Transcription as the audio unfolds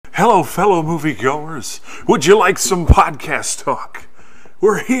Hello, fellow moviegoers. Would you like some podcast talk?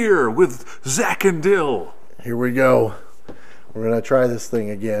 We're here with Zach and Dill. Here we go. We're going to try this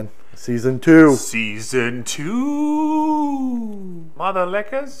thing again. Season 2. Season 2. Mother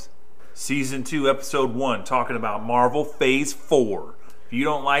leckers. Season 2, Episode 1, talking about Marvel Phase 4. If you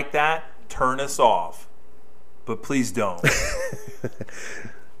don't like that, turn us off. But please don't.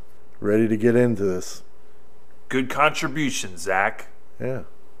 Ready to get into this. Good contribution, Zach. Yeah.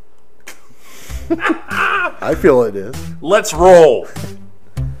 I feel it is. Let's roll.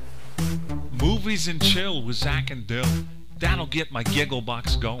 Movies and chill with Zach and Dill. That'll get my giggle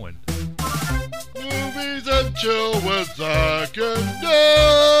box going. Movies and chill with Zach and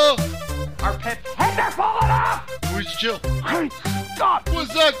Dill. Our pets' heads are falling off! Movies chill Great Scott!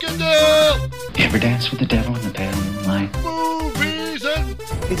 with Zach and Dill. You ever dance with the devil in the pale moonlight? Movies and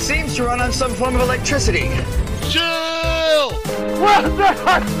It seems to run on some form of electricity. chill. Well, they're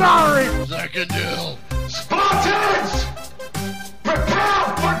sorry! Zach and Dill. Spartans! Prepare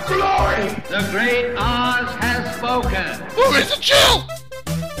for glory! The great Oz has spoken. Movies and chill.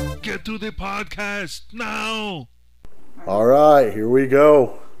 Get to the podcast now. All right, here we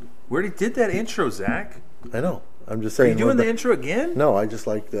go. We already did that intro, Zach. I know. I'm just Are saying. you doing we're the intro again? No, I just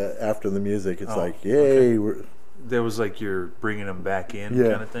like the after the music. It's Oh, like, yay. okay. There was like you're bringing them back in Yeah.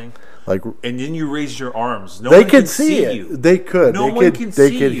 kind of thing. Like And then you raised your arms. No they one could can see it. you. They could. No they one could, can They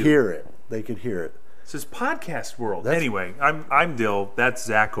see could you. hear it. They could hear it. This is podcast world. That's- Anyway, I'm Dill. That's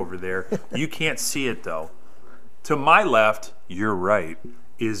Zach over there. You can't see it though. To my left, you're right,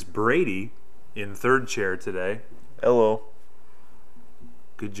 is Brady in third chair today. Hello.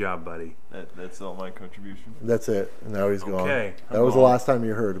 Good job, buddy. That's all my contribution. That's it. Now he's gone. Okay, That I'm was the gone. last time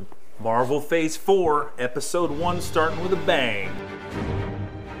you heard him. Marvel Phase 4, Episode 1, starting with a bang.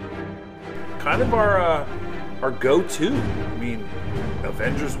 Kind of our go-to. I mean,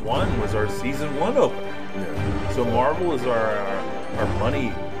 Avengers 1 was our Season 1 opener. Yeah. So Marvel is our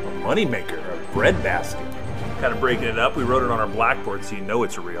money maker, our bread basket. Kind of breaking it up. We wrote it on our blackboard so you know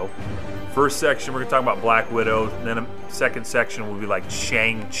it's real. First section, we're going to talk about Black Widow. Then a second section will be like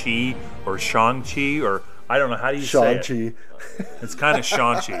Shang Chi or Shang Chi or I don't know. How do you say it? Shang-Chi. It's kind of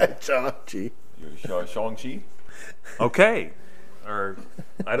Shang Chi. Shang-Chi. You're Shang-Chi? Okay. Or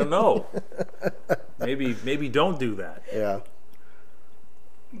I don't know. Maybe don't do that. Yeah.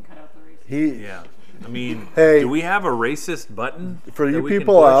 Yeah. I mean, Hey. do we have a racist button? For that you we can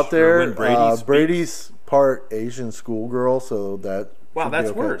people push out for there, when Brady speaks? Brady's part Asian schoolgirl, so that. Wow, should be that's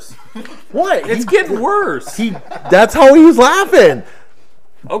okay. worse. What? It's getting worse. That's how he was laughing.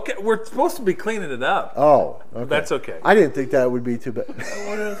 Okay, we're supposed to be cleaning it up. Oh, okay. That's okay. I didn't think that would be too bad.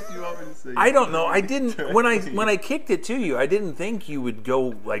 What else do you want me to say? I don't know. I didn't when I kicked it to you. I didn't think you would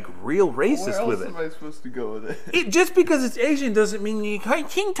go like real Where racist else with it. am I supposed to go with it? Just because it's Asian doesn't mean you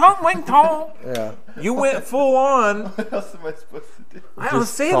king talk went tall. Yeah. You went full on. What else am I supposed to do? I don't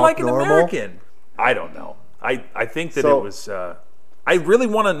Just say it talk like an normal? American. I don't know. I think that So- it was. I really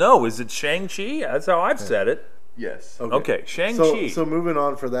want to know. Is it Shang-Chi? That's how I've said it. Yes. Okay, Shang-Chi. So moving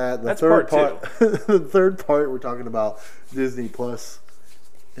on for that, the That's third part the third part we're talking about Disney Plus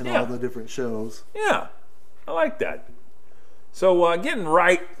and Yeah. all the different shows. Yeah, I like that. So getting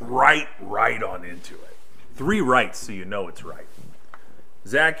right on into it. 3 rights, so you know it's right.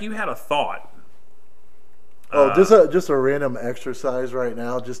 Zach, you had a thought. Oh, just a random exercise right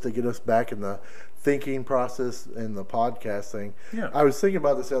now, just to get us back in the thinking process and the podcast thing. Yeah. I was thinking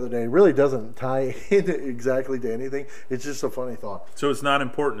about this the other day. It really doesn't tie in exactly to anything. It's just a funny thought. So it's not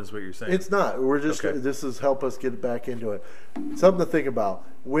important, is what you're saying. It's not. We're just Okay. this is help us get back into it. Something to think about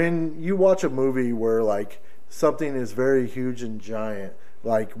when you watch a movie where like something is very huge and giant,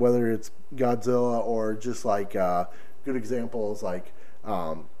 like whether it's Godzilla or just like good examples like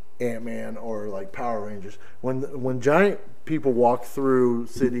Ant-Man or like Power Rangers. When giant people walk through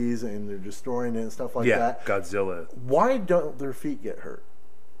cities and they're destroying it and stuff like yeah, that, Godzilla. why don't their feet get hurt?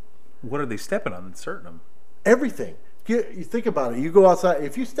 What are they stepping on? That's hurting them. Everything. You think about it. You go outside.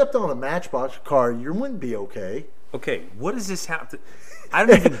 If you stepped on a Matchbox car, you wouldn't be okay. Okay, what does this have to? I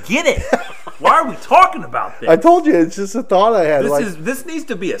don't even get it. Why are we talking about this? I told you, it's just a thought I had. This needs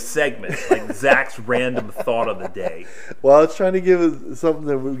to be a segment, like Zach's random thought of the day. Well, I was trying to give us something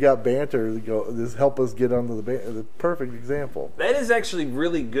that we got banter to go. This help us get onto the perfect example. That is actually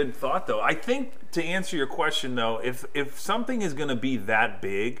really good thought, though. I think to answer your question, though, if something is going to be that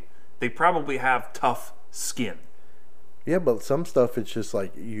big, they probably have tough skin. Yeah, but some stuff it's just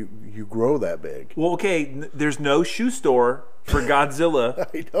like you grow that big. Well, okay, there's no shoe store for Godzilla.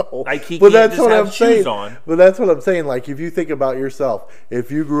 I know. Like he but can't that's just what have I'm shoes saying. on. But that's what I'm saying. Like if you think about yourself,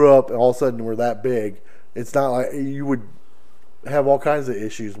 if you grew up and all of a sudden were that big, it's not like you would have all kinds of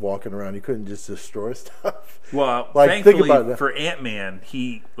issues walking around. You couldn't just destroy stuff. Well, like, thankfully think about that. for Ant-Man,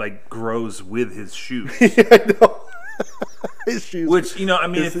 he like grows with his shoes. Yeah, I know. His shoes. Which, you know, I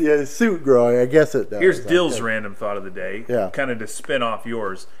mean, his suit growing. I guess it does. Here's Dill's random thought of the day. Yeah. Kind of to spin off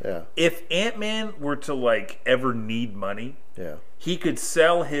yours. Yeah. If Ant-Man were to like ever need money, Yeah. he could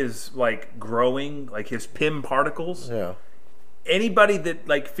sell his like growing, like his PIM particles. Yeah. Anybody that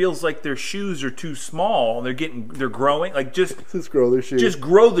like feels like their shoes are too small, they're growing, like just grow their shoe. Just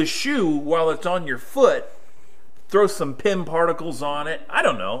grow the shoe while it's on your foot. Throw some PIM particles on it. I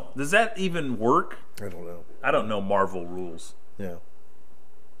don't know. Does that even work? I don't know. I don't know Marvel rules. Yeah.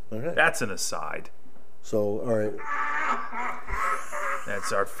 Okay. That's an aside. So, all right.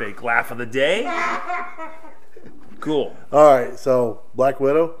 That's our fake laugh of the day. Cool. All right. So, Black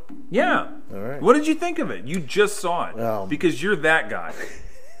Widow. Yeah. All right. What did you think of it? You just saw it because you're that guy.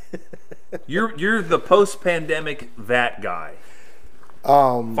 You're the post-pandemic that guy.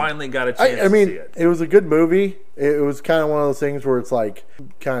 Finally got a chance I mean, to see it. It was a good movie. It was kind of one of those things where it's like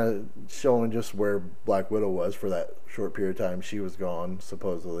kind of showing just where Black Widow was for that short period of time she was gone,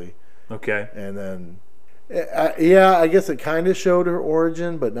 supposedly. Okay. And then, yeah, I guess it kind of showed her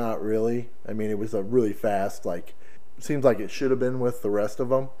origin, but not really. I mean, it was a really fast, like, seems like it should have been with the rest of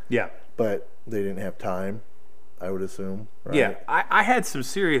them. Yeah. But they didn't have time, I would assume. Right? Yeah. I had some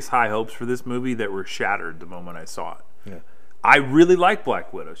serious high hopes for this movie that were shattered the moment I saw it. Yeah. I really like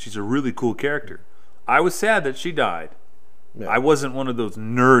Black Widow. She's a really cool character. I was sad that she died. Yeah. I wasn't one of those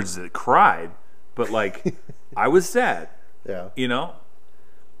nerds that cried, but like I was sad. Yeah. You know?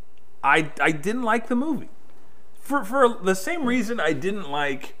 I didn't like the movie. For the same reason I didn't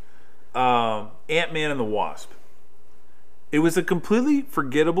like Ant-Man and the Wasp. It was a completely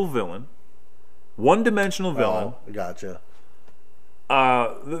forgettable villain. One-dimensional villain. Oh, gotcha.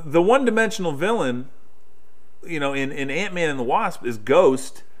 The one-dimensional villain, you know, in Ant-Man and the Wasp is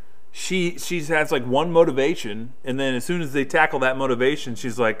Ghost. She has like one motivation, and then as soon as they tackle that motivation,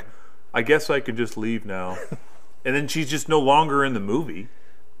 she's like, I guess I could just leave now. And then she's just no longer in the movie.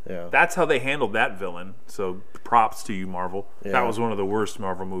 Yeah. That's how they handled that villain. So props to you, Marvel. Yeah. That was one of the worst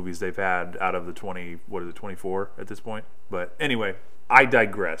Marvel movies they've had out of the 24 at this point. But anyway, I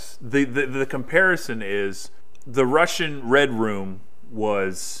digress. The comparison is the Russian Red Room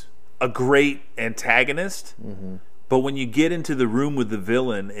was a great antagonist, but when you get into the room with the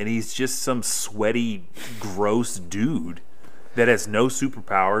villain and he's just some sweaty, gross dude that has no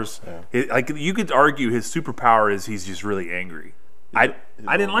superpowers, like you could argue his superpower is he's just really angry. I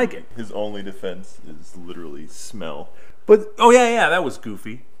didn't like it. His only defense is literally smell. But yeah, that was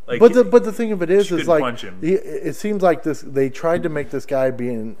goofy. Like, but the thing of it is like punch him. it seems like this. They tried to make this guy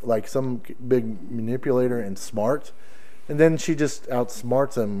being like some big manipulator and smart, and then she just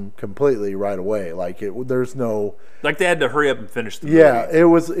outsmarts him completely right away. Like there's no like they had to hurry up and finish the movie. Yeah, it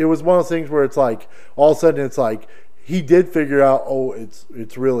was one of those things where it's like all of a sudden it's like he did figure out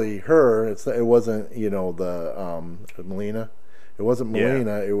it's really her. It wasn't the Melina. It wasn't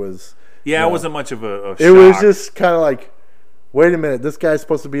Melina. It was it wasn't much of a shock. It was just kind of like, wait a minute, this guy's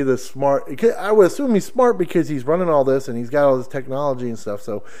supposed to be this smart. I would assume he's smart because he's running all this and he's got all this technology and stuff.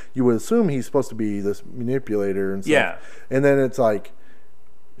 So you would assume he's supposed to be this manipulator and stuff. Yeah. And then it's like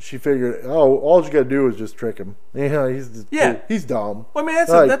she figured, all you got to do is just trick him. He's dumb. Well, I mean,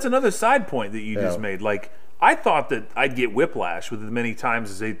 that's another side point that you just made. Like, I thought that I'd get whiplash with as many times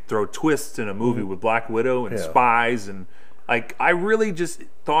as they throw twists in a movie with Black Widow and spies and. Like, I really just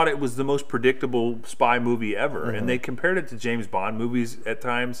thought it was the most predictable spy movie ever. And they compared it to James Bond movies at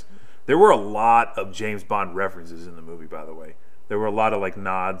times. There were a lot of James Bond references in the movie, by the way. There were a lot of, like,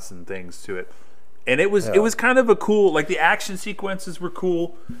 nods and things to it. And it was kind of a cool, like, the action sequences were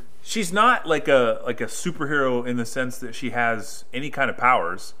cool. She's not like a superhero in the sense that she has any kind of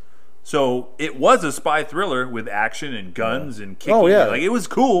powers. So it was a spy thriller with action and guns and kicking. Oh, yeah. Like, it was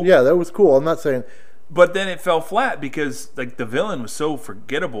cool. Yeah, that was cool. I'm not saying... But then it fell flat because like the villain was so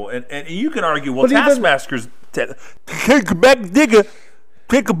forgettable, and you can argue, well, Taskmaster's That's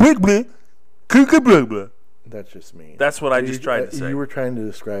just me. That's what I just tried to say. You were trying to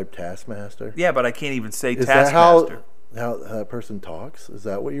describe Taskmaster. Yeah, but I can't even say Is Taskmaster. That how that person talks? Is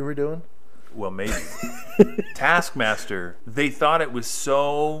that what you were doing? Well, maybe. Taskmaster. They thought it was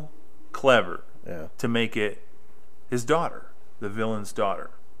so clever to make it his daughter, the villain's daughter,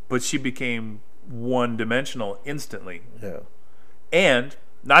 but she became one-dimensional instantly. Yeah. And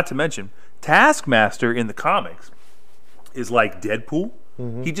not to mention, Taskmaster in the comics is like Deadpool.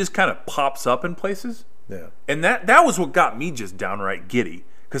 He just kind of pops up in places. Yeah. And that was what got me just downright giddy,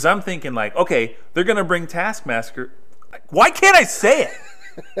 because I'm thinking like, okay, they're gonna bring Taskmaster. Why can't I say it?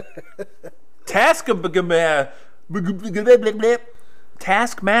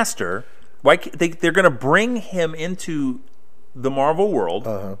 Taskmaster. Why they're going to bring him into the Marvel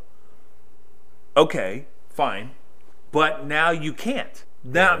world? Okay, fine, but now you can't.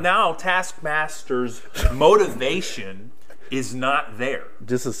 Now Taskmaster's motivation is not there.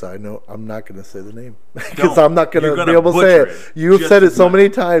 Just a side note, I'm not going to say the name because I'm not going to be able to say it. it. You've said it so many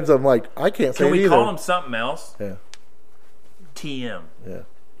times. I'm like, I can't say it either. Can we call him something else? Yeah. TM. Yeah.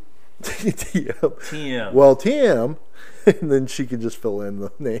 TM. TM. Well, TM, and then she can just fill in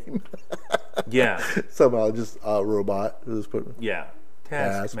the name. Yeah. Somehow, just a robot. Yeah.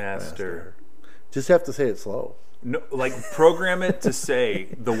 Taskmaster. Just have to say it slow. No, like program it to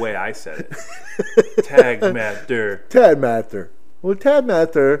say the way I said it. Tagmaster. Tadmaster. Well,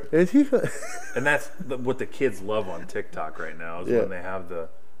 Tadmaster is he? And that's what the kids love on TikTok right now is when they have the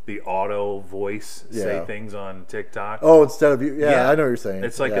auto voice say things on TikTok. Oh, instead of you. Yeah, I know what you're saying.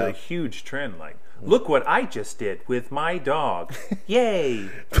 It's like a huge trend. Like, look what I just did with my dog. Yay.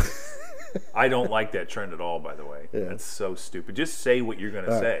 I don't like that trend at all, by the way. Yeah. That's so stupid. Just say what you're going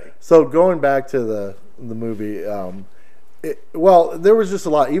to say. So going back to the movie, well, there was just a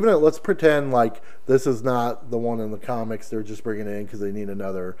lot. Even let's pretend like this is not the one in the comics. They're just bringing it in because they need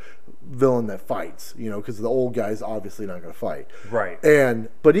another villain that fights. Because the old guy's obviously not going to fight. Right.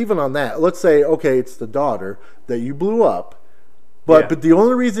 But even on that, let's say, okay, it's the daughter that you blew up. But the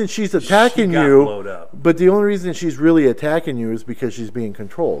only reason she's attacking but the only reason she's really attacking you is because she's being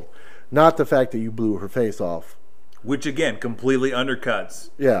controlled. Not the fact that you blew her face off. Which, again, completely undercuts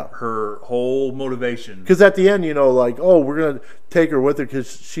her whole motivation. Because at the end, like, oh, we're going to take her with her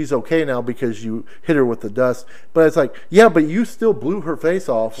because she's okay now because you hit her with the dust. But it's like, yeah, but you still blew her face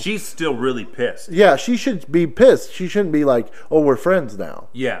off. She's still really pissed. Yeah, she should be pissed. She shouldn't be like, oh, we're friends now.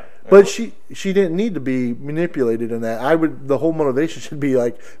 Yeah. But she didn't need to be manipulated in that. The whole motivation should be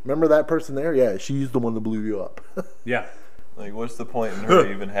like, remember that person there? Yeah, she's the one that blew you up. Yeah. Like, what's the point in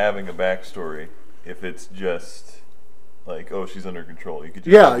her even having a backstory if it's just like, oh, she's under control? You could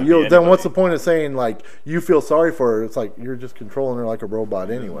just then what's the point of saying like you feel sorry for her? It's like you're just controlling her like a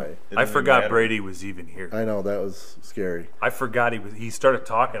robot anyway. I forgot Brady was even here. I know, that was scary. I forgot he started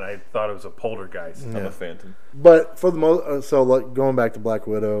talking. I thought it was a poltergeist. I'm a phantom. But for the most, so like going back to Black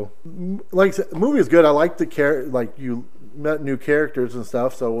Widow, like I said, the movie is good. I like the like you met new characters and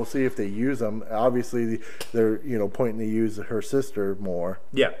stuff, so we'll see if they use them. Obviously, they're pointing to use her sister more.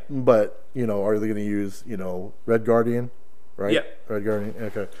 Yeah. But are they going to use Red Guardian? Right. Yeah. Red Guardian.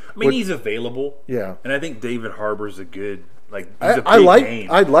 Okay. I mean, he's available. Yeah. And I think David Harbour's a good he's a big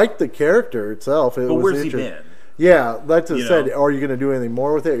name. I like the character itself. But where's he been? Yeah, that's what I said. Are you going to do anything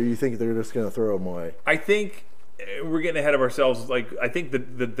more with it, or you think they're just going to throw him away? I think we're getting ahead of ourselves. Like, I think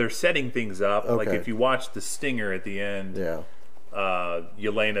that they're setting things up. Okay. Like, if you watch the stinger at the end,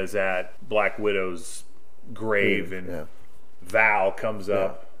 Yelena's at Black Widow's grave, and Val comes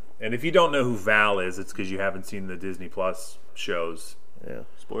up. And if you don't know who Val is, it's because you haven't seen the Disney Plus shows. Yeah.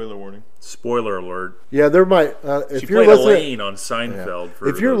 Spoiler warning. Spoiler alert. Yeah, there might. If you're listening, Elaine on Seinfeld. Yeah.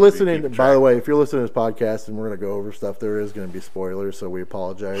 If you're listening, by the way, if you're listening to this podcast and we're going to go over stuff, there is going to be spoilers, so we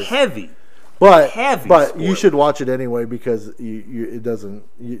apologize. Heavy. But spoilers. You should watch it anyway because it doesn't.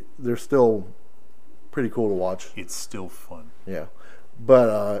 They're still pretty cool to watch. It's still fun. Yeah.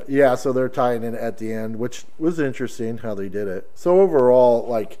 But so they're tying in at the end, which was interesting how they did it. So overall,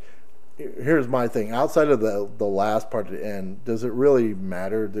 like, here's my thing. Outside of the last part at the end, does it really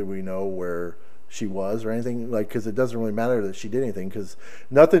matter? Did we know where she was or anything? Like, because it doesn't really matter that she did anything, because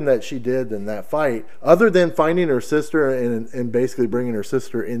nothing that she did in that fight, other than finding her sister and basically bringing her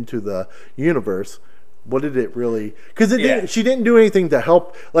sister into the universe. What did it really? Because she didn't do anything to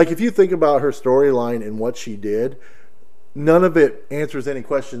help. Like, if you think about her storyline and what she did, none of it answers any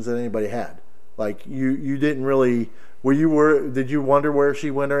questions that anybody had. Like, you didn't really. Did you wonder where she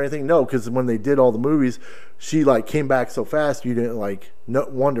went or anything? No, because when they did all the movies, she like came back so fast you didn't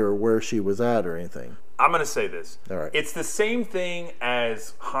wonder where she was at or anything. I'm gonna say this. All right. It's the same thing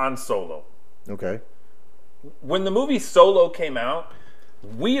as Han Solo. Okay. When the movie Solo came out,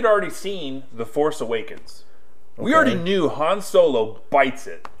 we had already seen The Force Awakens. Okay. We already knew Han Solo bites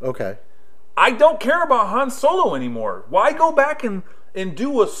it. Okay. I don't care about Han Solo anymore. Why go back and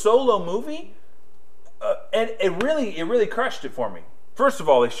do a Solo movie? And it really crushed it for me. First of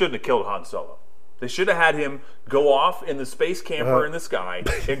all, they shouldn't have killed Han Solo. They should have had him go off in the space camper in the sky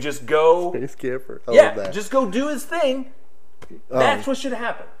and just go. Space camper. I love that. Just go do his thing. That's what should have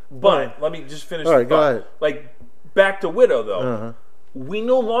happened. But let me just finish. All right, go ahead. Like, back to Widow though. We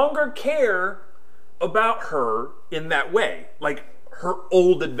no longer care about her in that way. Like her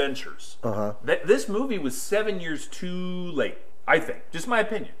old adventures. This movie was 7 years too late. I think, just my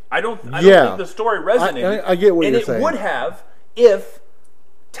opinion. I don't think the story resonated. I get what you're saying. And it would have if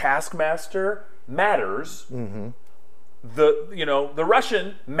Taskmaster matters. Mm-hmm. The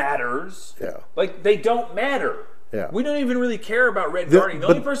Russian matters. Yeah. Like, they don't matter. Yeah. We don't even really care about Red Guardian. The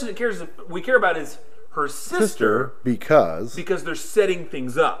only person that we care about is her sister because they're setting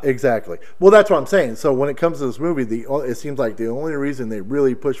things up. Exactly. Well, that's what I'm saying. So when it comes to this movie, it seems like the only reason they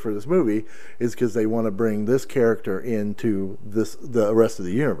really push for this movie is because they want to bring this character into the rest of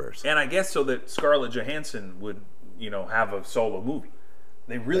the universe. And I guess so that Scarlett Johansson would, have a solo movie.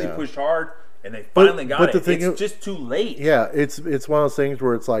 They really pushed hard. And they finally got it. It's just too late. Yeah, it's one of those things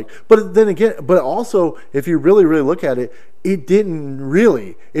where it's like, but then again, but also if you really, really look at it, it didn't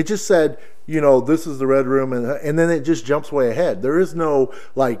really. It just said, this is the Red Room, and then it just jumps way ahead. There is no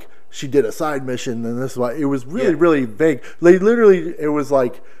like she did a side mission, and this is why it was really, really vague. It was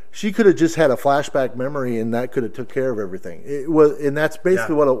like she could have just had a flashback memory, and that could have took care of everything. It was, and that's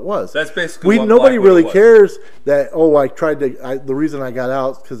basically what it was. That's basically what nobody Black Widow really was. cares that. Oh, I tried to. The reason I got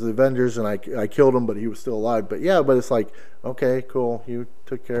out because of the Avengers, and I killed him, but he was still alive. But it's like, okay, cool, you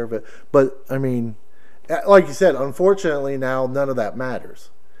took care of it. But I mean, like you said, unfortunately now none of that matters.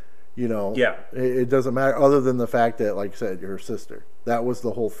 It doesn't matter other than the fact that, like I said, her sister. That was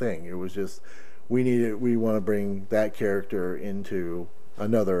the whole thing. It was just we want to bring that character into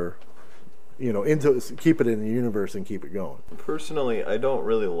another, keep it in the universe and keep it going. Personally, I don't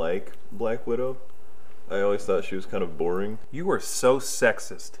really like Black Widow. I always thought she was kind of boring. You are so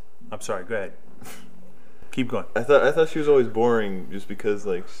sexist. I'm sorry. Go ahead. Keep going. I thought she was always boring just because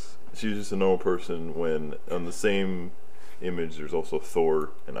like she was just a normal person. When on the same image, there's also Thor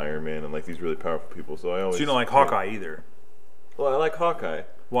and Iron Man and like these really powerful people. So I always. So you don't like Hawkeye either. Well, I like Hawkeye.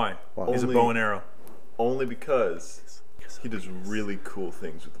 Why? He's a bow and arrow. Only because he does really cool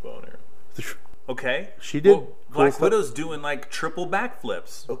things with the bow and arrow. Okay. She did. Black Widow's doing like triple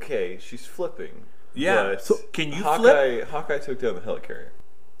backflips. Okay, she's flipping. Yeah. So can you flip? flip? Hawkeye took down the helicarrier.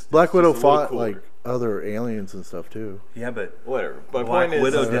 Black Widow fought like other aliens and stuff too. Yeah, but whatever. Black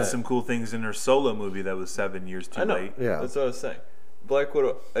Widow did some cool things in her solo movie that was 7 years too late. Yeah, that's what I was saying. Black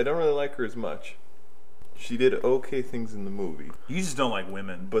Widow, I don't really like her as much. She did okay things in the movie. You just don't like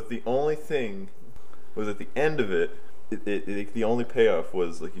women. But the only thing was at the end of it, the only payoff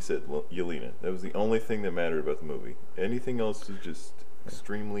was, like you said, Yelena. That was the only thing that mattered about the movie. Anything else was just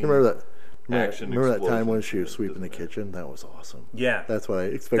extremely action. Remember that time when she was sweeping the kitchen? That was awesome. Yeah, that's what I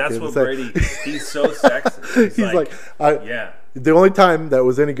expected. That's what Brady. He's so sexist. He's like, the only time that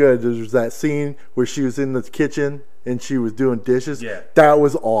was any good was that scene where she was in the kitchen and she was doing dishes. Yeah, that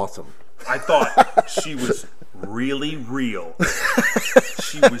was awesome. I thought she was really real.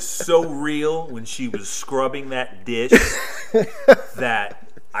 She was so real when she was scrubbing that dish that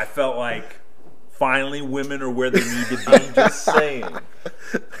I felt like finally women are where they need to be. Just saying.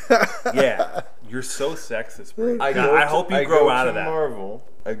 Yeah, you're so sexist, bro. I hope you grow out of that.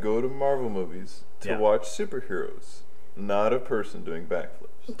 I go to Marvel movies to watch superheroes, not a person doing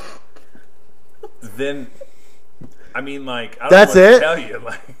backflips. Then, I mean, like, I don't that's know what it. To tell you,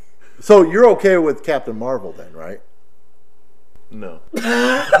 like. So you're okay with Captain Marvel then, right? No.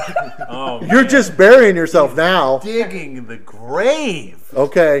 Oh, you're just burying yourself now. Digging the grave.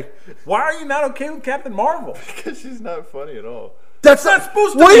 Okay. Why are you not okay with Captain Marvel? Because she's not funny at all. That's not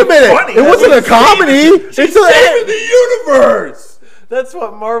supposed to be Wait a minute. funny. It wasn't a comedy. She's saving the universe. That's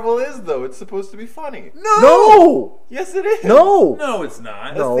what Marvel is, though. It's supposed to be funny. No. Yes, it is. No. No, it's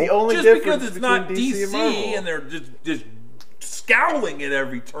not. That's the only just difference because it's not between DC and they're just scowling at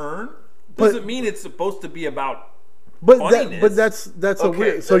every turn doesn't mean it's supposed to be about funniness. That's okay, a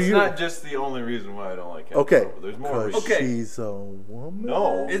weird. So that's you not just the only reason why I don't like Captain Marvel. There's more reasons. Okay. She's a woman.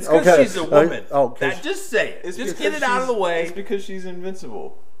 No, it's because she's a woman. Just say it. It's just get it out of the way. It's because she's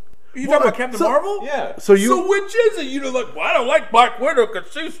invincible. You talking about Captain Marvel? Yeah. So which is it? You know, like, well, I don't like Black Widow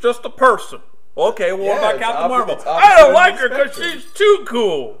because she's just a person. Okay, well, what about Captain Marvel? I don't like her because she's too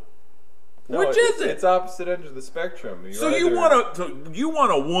cool. No, which is it? It's opposite ends of the spectrum. So you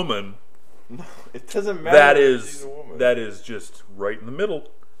want a woman? No, it doesn't matter. That is just right in the middle.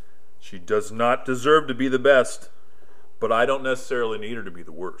 She does not deserve to be the best, but I don't necessarily need her to be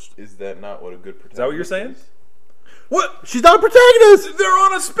the worst. Is that not what a good protagonist is? Is that what you're saying? What? She's not a protagonist. They're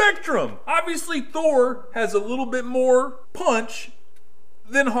on a spectrum. Obviously, Thor has a little bit more punch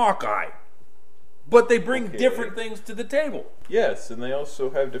than Hawkeye, but they bring different things to the table. Yes, and they also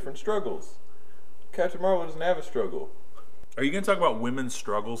have different struggles. Captain Marvel doesn't have a struggle. Are you going to talk about women's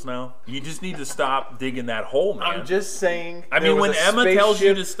struggles now? You just need to stop digging that hole, man. I'm just saying. I mean, when Emma tells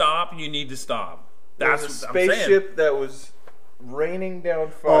you to stop, you need to stop. That's what I'm saying. Spaceship that was raining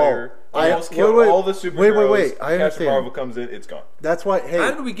down fire. Oh, Almost killed all the superheroes. Wait. I Captain understand. Marvel comes in, it's gone. That's why. Hey,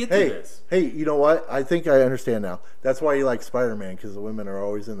 How did we get to this? Hey, you know what? I think I understand now. That's why you like Spider-Man, because the women are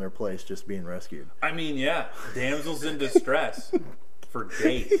always in their place, just being rescued. I mean, yeah, damsels in distress for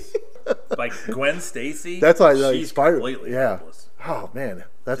days. Like Gwen Stacy. That's why like she's Spider. completely Yeah. helpless. Oh man,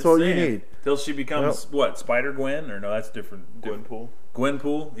 that's Just all saying. you need. Till she becomes what? Spider Gwen, or no? That's different. Gwenpool.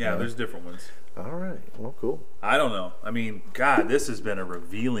 Gwenpool. Yeah, there's different ones. All right. Well, cool. I don't know. I mean, God, this has been a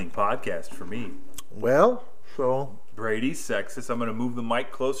revealing podcast for me. Well, so Brady's sexist. I'm going to move the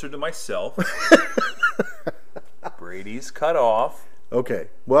mic closer to myself. Brady's cut off. okay.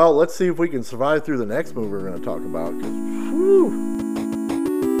 Well, let's see if we can survive through the next movie we're going to talk about. 'Cause, whew.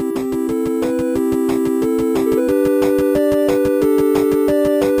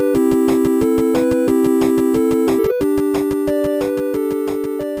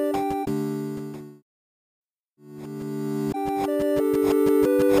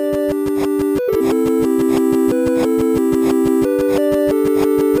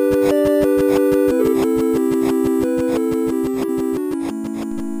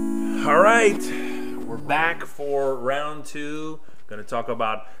 All right. We're back for round 2. Going to talk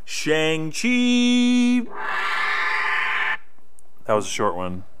about Shang-Chi. That was a short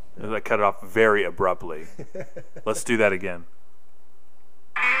one. I cut it off very abruptly. Let's do that again.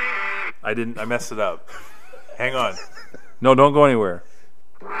 I messed it up. Hang on. No, don't go anywhere.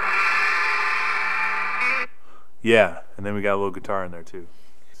 Yeah, and then we got a little guitar in there too.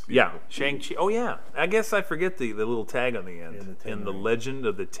 Yeah, Shang-Chi. Oh yeah, I guess I forget the little tag on the end. In the Legend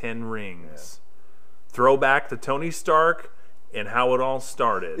of the Ten Rings. Yeah. Throwback to Tony Stark and how it all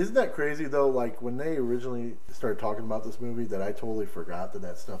started. Isn't that crazy though? Like when they originally started talking about this movie, that I totally forgot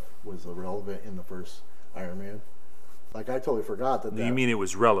that stuff was irrelevant in the first Iron Man. Like I totally forgot that. You mean it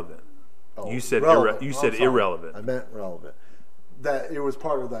was relevant? Oh, you said relevant. you said irrelevant. I meant relevant. That it was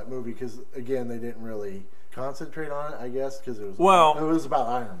part of that movie because again they didn't really concentrate on it. I guess because it was about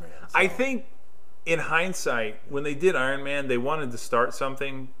Iron Man. So. I think in hindsight, when they did Iron Man, they wanted to start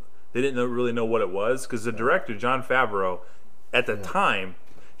something. They didn't really know what it was because the director Jon Favreau, at the time,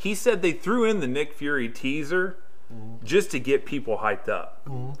 he said they threw in the Nick Fury teaser just to get people hyped up,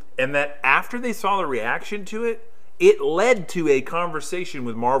 and that after they saw the reaction to it, it led to a conversation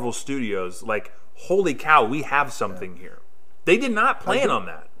with Marvel Studios like, holy cow, we have something here. They did not plan on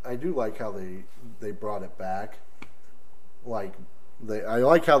that. I do like how they brought it back. Like I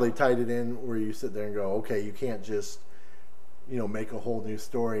like how they tied it in where you sit there and go, okay, you can't just make a whole new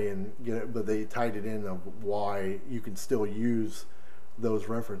story and get it, but they tied it in of why you can still use those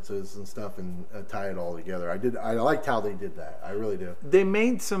references and stuff and tie it all together. I liked how they did that. I really do. They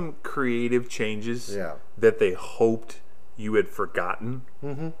made some creative changes that they hoped you had forgotten.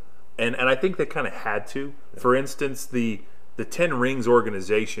 Mm-hmm. And I think they kind of had to. Yeah. For instance, the Ten Rings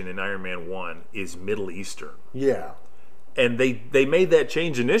organization in Iron Man 1 is Middle Eastern. Yeah. And they made that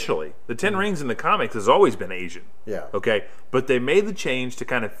change initially. The Ten Rings in the comics has always been Asian. Yeah. Okay? But they made the change to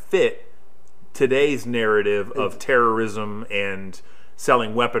kind of fit today's narrative of terrorism and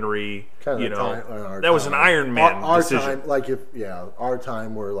selling weaponry. Kind of that was an Iron Man decision. Time, our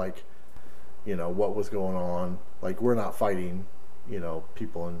time where what was going on. Like we're not fighting,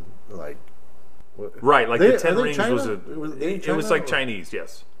 people in right, like the Ten Rings it was like Chinese,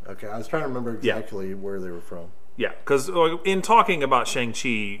 yes. Okay, I was trying to remember exactly where they were from. Yeah, because in talking about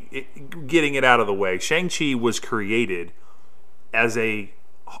Shang-Chi, getting it out of the way, Shang-Chi was created as a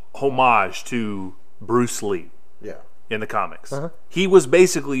homage to Bruce Lee. Yeah. In the comics. Uh-huh. He was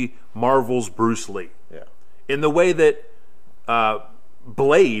basically Marvel's Bruce Lee. Yeah. In the way that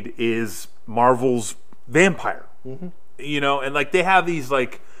Blade is Marvel's vampire. Mm-hmm. And they have these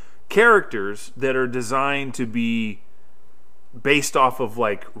characters that are designed to be based off of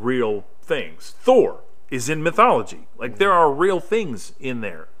real things. Thor is in mythology. There are real things in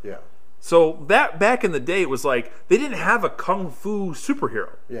there. Yeah. So that back in the day, it was they didn't have a kung fu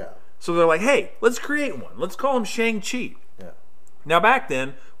superhero. Yeah. So they're like, hey, let's create one. Let's call him Shang-Chi. Yeah. Now back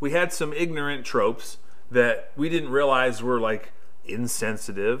then, we had some ignorant tropes that we didn't realize were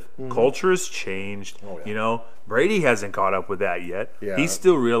insensitive. Mm-hmm. Culture has changed. Oh, yeah. Brady hasn't caught up with that yet. Yeah. He's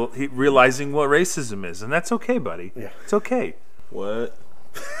still realizing what racism is, and that's okay, buddy. Yeah. It's okay. What?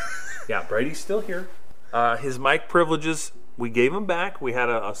 Yeah, Brady's still here. His mic privileges, we gave him back. We had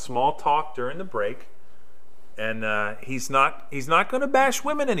a small talk during the break, and he's not going to bash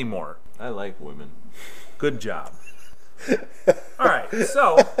women anymore. I like women. Good job. All right,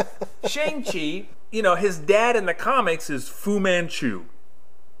 so Shang-Chi, his dad in the comics is Fu Manchu.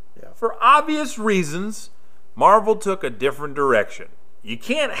 Yeah. For obvious reasons, Marvel took a different direction. You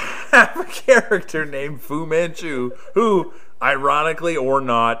can't have a character named Fu Manchu who ironically or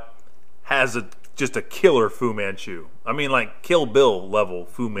not, has just a killer Fu Manchu. I mean, like Kill Bill level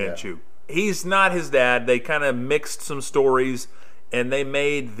Fu Manchu. Yeah. He's not his dad. They kind of mixed some stories, and they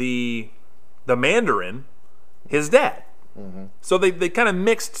made the Mandarin his dad. Mm-hmm. So they kind of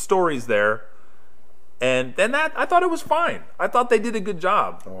mixed stories there, and that I thought it was fine. I thought they did a good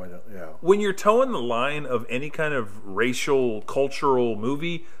job. Oh, I know. Yeah. When you're towing the line of any kind of racial, cultural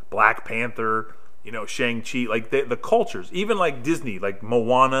movie, Black Panther, Shang Chi, like the cultures, even like Disney, like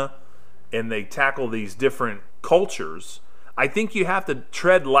Moana, and they tackle these different cultures. I think you have to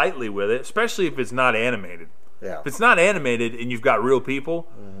tread lightly with it, especially if it's not animated. Yeah. If it's not animated and you've got real people,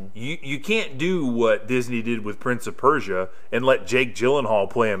 you can't do what Disney did with Prince of Persia and let Jake Gyllenhaal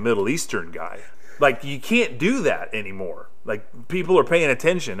play a Middle Eastern guy. Like, you can't do that anymore. Like, people are paying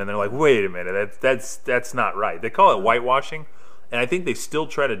attention and they're like, wait a minute, that's not right. They call it whitewashing, and I think they still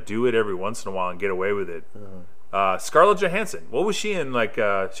try to do it every once in a while and get away with it. Scarlett Johansson, what was she in? Like,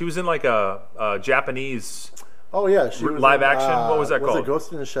 she was in like a Japanese. Oh yeah, she was live in, action. What was that called? Was it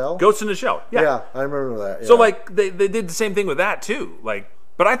Ghost in the Shell? Ghost in the Shell. Yeah, yeah, I remember that. Yeah. So like they did the same thing with that too. Like,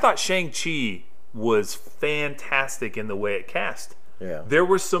 but I thought Shang-Chi was fantastic in the way it cast. Yeah, there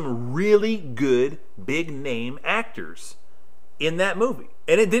were some really good big name actors in that movie,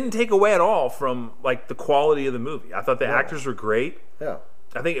 and it didn't take away at all from like the quality of the movie. I thought the actors were great. Yeah,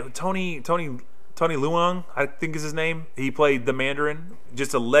 I think Tony Leung, I think is his name. He played the Mandarin,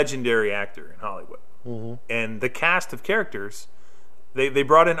 just a legendary actor in Hollywood. Mm-hmm. And the cast of characters, they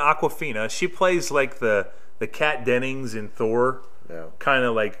brought in Awkwafina. She plays like the Kat Dennings in Thor, kind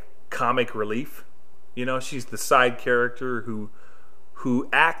of like comic relief. She's the side character who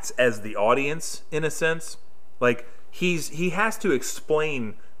acts as the audience in a sense. Like he has to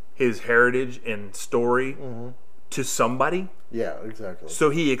explain his heritage and story to somebody. Yeah, exactly.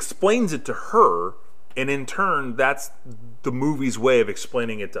 So he explains it to her, and in turn, that's the movie's way of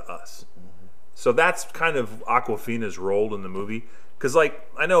explaining it to us. So that's kind of Awkwafina's role in the movie. Because, like,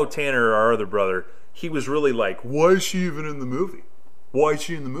 I know Tanner, our other brother, he was really like, why is she even in the movie? Why is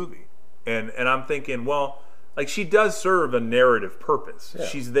she in the movie? And I'm thinking, well, like, she does serve a narrative purpose. Yeah.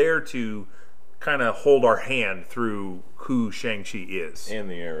 She's there to kind of hold our hand through who Shang-Chi is. And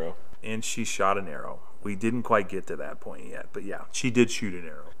the arrow. And she shot an arrow. We didn't quite get to that point yet. But, yeah, she did shoot an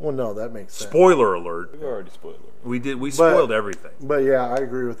arrow. Well, no, that makes sense. Spoiler alert. We've already spoiled it. We spoiled everything. But yeah, I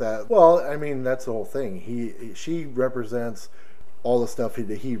agree with that. Well, I mean, that's the whole thing. She represents all the stuff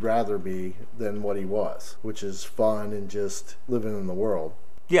he'd rather be than what he was, which is fun and just living in the world.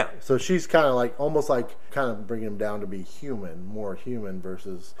 Yeah. So she's kind of like, almost like kind of bringing him down to be human, more human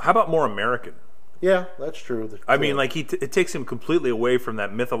versus... How about more American? Yeah, that's true. I mean, like, it takes him completely away from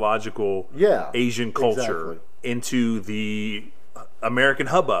that mythological Asian culture into the American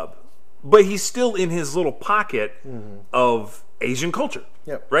hubbub. But he's still in his little pocket of Asian culture,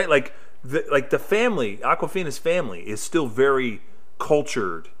 right? Like the family, Awkwafina's family, is still very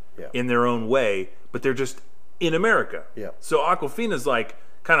cultured in their own way, but they're just in America. Yeah. So Awkwafina's like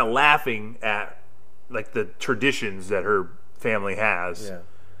kind of laughing at like the traditions that her family has,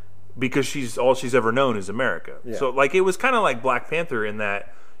 because all she's ever known is America. Yeah. So like it was kind of like Black Panther in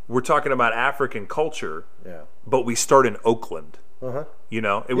that we're talking about African culture, but we start in Oakland.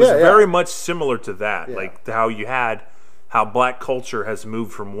 It was very much similar to that, like how black culture has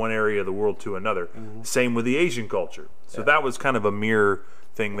moved from one area of the world to another. Same with the Asian culture. So that was kind of a mirror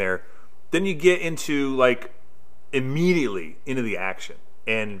thing there. Then you get into like immediately into the action,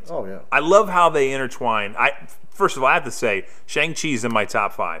 and I love how they intertwine. First of all, I have to say Shang-Chi's in my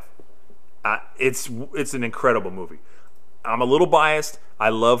top 5. It's an incredible movie. I'm a little biased. I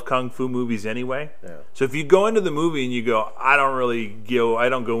love kung fu movies anyway. Yeah. So if you go into the movie and you go, I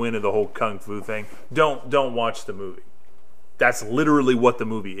don't go into the whole kung fu thing, don't watch the movie. That's literally what the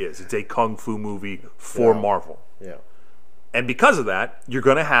movie is. It's a kung fu movie for Marvel. Yeah. And because of that, you're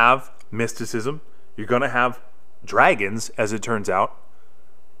going to have mysticism. You're going to have dragons, as it turns out.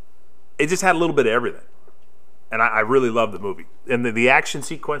 It just had a little bit of everything. And I really loved the movie. And the action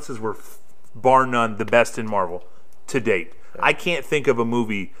sequences were, bar none, the best in Marvel to date. Yeah. I can't think of a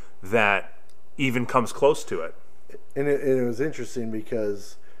movie that even comes close to it. And it was interesting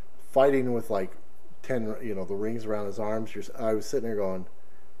because fighting with like 10, the rings around his arms, I was sitting there going,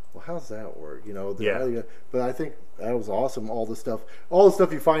 well, how's that work? But I think that was awesome. All the stuff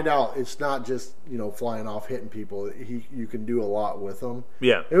you find out, it's not just flying off hitting people. You can do a lot with them.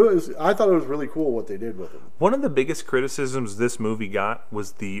 Yeah, I thought it was really cool what they did with them. One of the biggest criticisms this movie got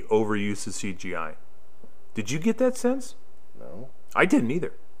was the overuse of CGI. Did you get that sense? No, I didn't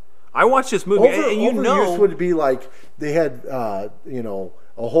either. I watched this movie, and overuse would be like they had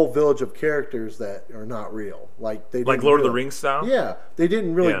a whole village of characters that are not real. Like they Like didn't Lord of do the it. Rings style? Yeah, they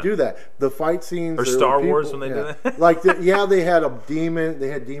didn't really Yeah. do that. The fight scenes Or there Star were Wars people- when they yeah. did that? Like they had a demon. They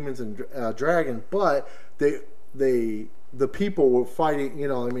had demons and dragons, but the people were fighting. You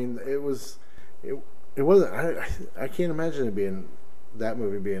know, I mean, it wasn't. I can't imagine it being that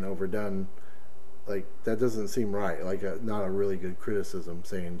movie being overdone. Like that doesn't seem right. Like not a really good criticism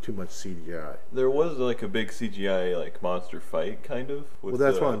saying too much CGI. There was like a big CGI like monster fight kind of. Well,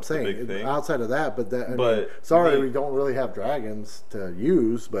 that's what I'm saying. Big thing. Outside of that, but that. I But mean, sorry, the- we don't really have dragons to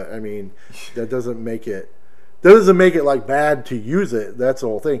use. But I mean, that doesn't make it. That doesn't make it like bad to use it. That's the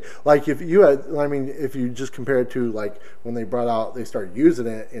whole thing. Like if you had, I mean, if you just compare it to like when they started using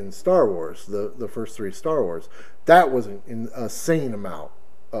it in Star Wars, the first 3 Star Wars, that was an insane amount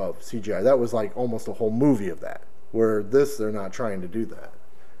of CGI. That was like almost a whole movie of that. Where they're not trying to do that.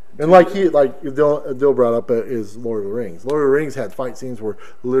 And like Dill brought up is Lord of the Rings. Lord of the Rings had fight scenes where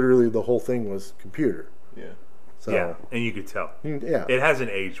literally the whole thing was computer. Yeah. So Yeah, and you could tell. yeah, It hasn't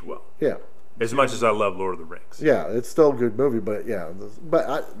aged well. yeah. As much as I love Lord of the Rings. Yeah, it's still a good movie, but yeah,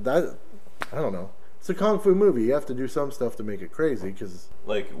 I don't know. It's a kung fu movie. You have to do some stuff to make it crazy because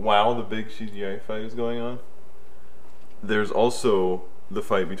Like while the big CGI fight is going on, there's also the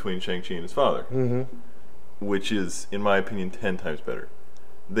fight between Shang-Chi and his father, which is, in my opinion, 10 times better.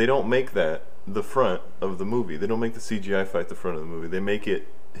 They don't make that the front of the movie. They don't make the CGI fight the front of the movie. They make it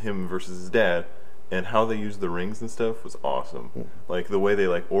him versus his dad, and how they use the rings and stuff was awesome. Like the way they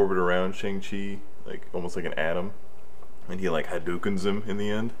like orbit around Shang-Chi, like almost like an atom, and he like Hadoukens him in the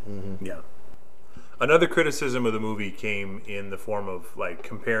end. Yeah. Another criticism of the movie came in the form of like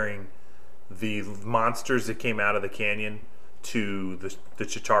comparing the monsters that came out of the canyon to the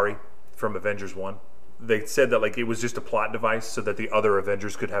Chitauri from Avengers 1. They said that like it was just a plot device so that the other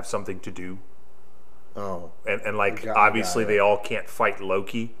Avengers could have something to do. oh, And like Got obviously it. they all can't fight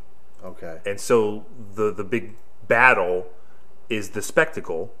Loki. okay, And so the big battle is the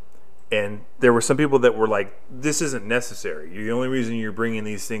spectacle. And there were some people that were like, this isn't necessary. The only reason you're bringing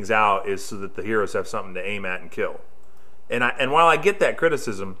these things out is so that the heroes have something to aim at and kill. And while I get that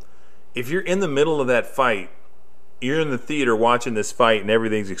criticism, if you're in the middle of that fight, you're in the theater watching this fight and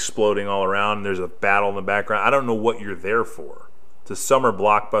everything's exploding all around and there's a battle in the background, I don't know what you're there for. It's a summer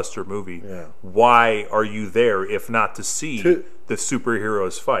blockbuster movie. Yeah. Why are you there if not to see the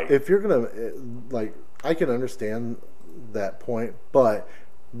superheroes fight? if you're gonna like, I can understand that point, but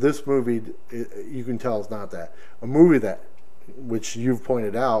this movie, you can tell, is not that. A movie that, which you've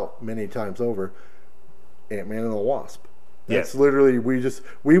pointed out many times over, Ant-Man and the Wasp. That's Yes. literally,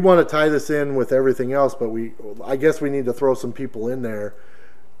 we want to tie this in with everything else, but I guess we need to throw some people in there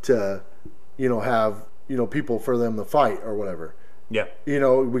to, have, people for them to fight or whatever. Yeah.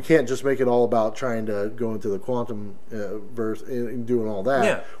 We can't just make it all about trying to go into the quantum verse and doing all that.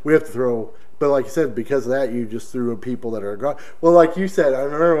 Yeah. We have to throw, but like you said, because of that, you just threw in people that are gone. Well, like you said, I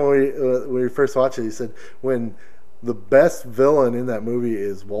remember when we first watched it, you said when the best villain in that movie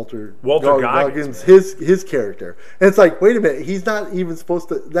is Walter Goggins, his character. And it's like, wait a minute, he's not even supposed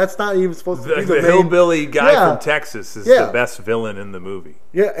to. That's not even supposed to be The the main hillbilly guy Yeah. from Texas is Yeah. the best villain in the movie.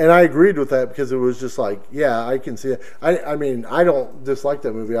 Yeah, and I agreed with that because it was just like, yeah, I can see it. I mean, I don't dislike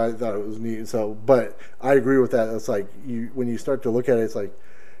that movie. I thought it was neat. So, but I agree with that. It's like when you start to look at it, it's like,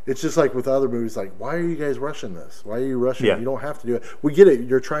 it's just like with other movies. Like, why are you guys rushing this? Why are you rushing Yeah. it? You don't have to do it. We get it.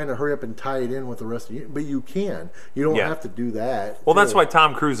 You're trying to hurry up and tie it in with the rest of you, but you can. You don't Yeah. have to do that. Well, that's why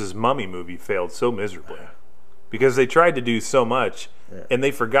Tom Cruise's Mummy movie failed so miserably. Because they tried to do so much, and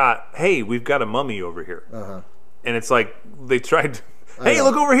they forgot, hey, we've got a mummy over here. And it's like, they tried to, hey,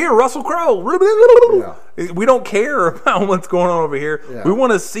 look over here, Russell Crowe. We don't care about what's going on over here. Yeah. We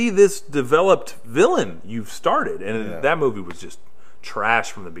want to see this developed villain you've started. And that movie was just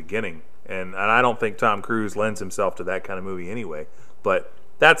trash from the beginning. And I don't think Tom Cruise lends himself to that kind of movie anyway. But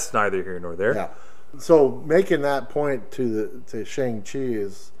that's neither here nor there. Yeah. So making that point to Shang-Chi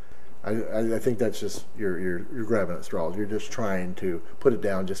is, I think that's just you're grabbing at straws. You're just trying to put it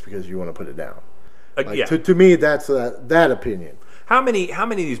down just because you want to put it down. Like, Yeah. to me, that's that opinion. How many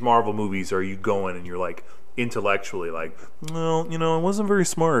of these Marvel movies are you going and you're like intellectually like, well, it wasn't very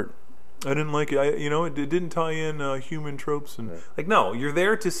smart. I didn't like it. It didn't tie in human tropes and like, no, you're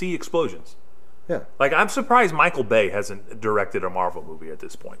there to see explosions. Yeah. Like, I'm surprised Michael Bay hasn't directed a Marvel movie at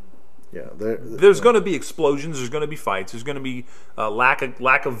this point. Yeah. There's going to be explosions. There's going to be fights. There's going to be lack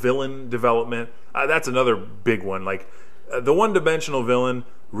of villain development. That's another big one. Like the one-dimensional villain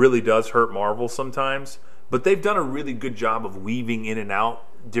really does hurt Marvel sometimes, but they've done a really good job of weaving in and out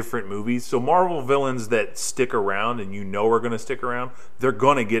different movies. So Marvel villains that stick around and are going to stick around, they're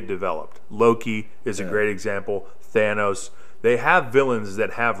going to get developed. Loki is a great example. Thanos. they have villains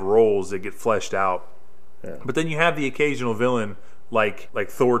that have roles that get fleshed out. Yeah. But then you have the occasional villain like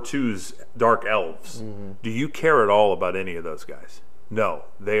Thor 2's Dark Elves. Do you care at all about any of those guys? No.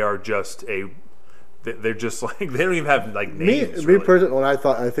 They are just they're just like, they don't even have like names. Me personally, when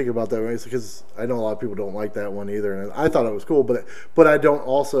I think about that, it's because I know a lot of people don't like that one either, and I thought it was cool, but I don't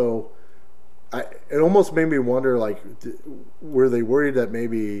also. It almost made me wonder, like, were they worried that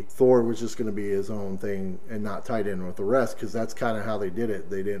maybe Thor was just going to be his own thing and not tied in with the rest? Because that's kind of how they did it.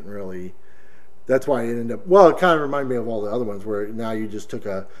 They didn't really. That's why it ended up. Well, it kind of reminded me of all the other ones where now you just took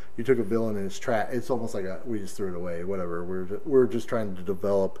a villain and it's almost like we just threw it away. Whatever. We're just trying to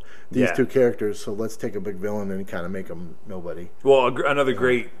develop these two characters, so let's take a big villain and kind of make them nobody. Well, another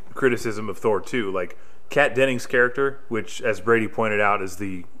great criticism of Thor 2, like Kat Dennings' character, which, as Brady pointed out, is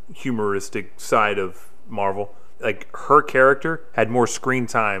the humoristic side of Marvel. Like, her character had more screen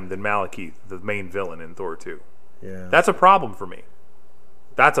time than Malekith, the main villain in Thor 2. Yeah, that's a problem for me.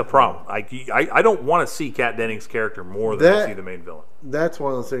 That's a problem. I don't want to see Kat Dennings' character more than I see the main villain. That's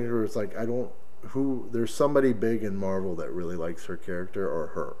one of those things where it's like there's somebody big in Marvel that really likes her character or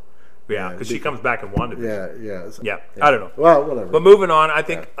her. Yeah, because she comes back in WandaVision. Yeah. I don't know. Well, whatever. But moving on, I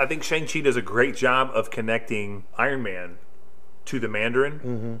think Shang-Chi does a great job of connecting Iron Man to the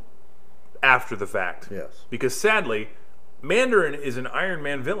Mandarin after the fact. Yes. Because sadly, Mandarin is an Iron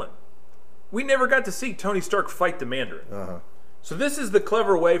Man villain. We never got to see Tony Stark fight the Mandarin. So this is the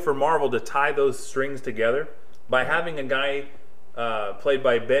clever way for Marvel to tie those strings together by having a guy played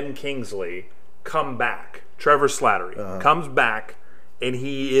by Ben Kingsley come back. Trevor Slattery comes back, and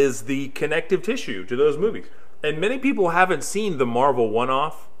he is the connective tissue to those movies. And many people haven't seen the Marvel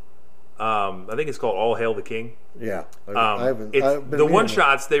one-off. I think it's called All Hail the King. Yeah. I haven't. The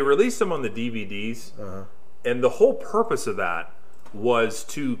one-shots, they released them on the DVDs. And the whole purpose of that was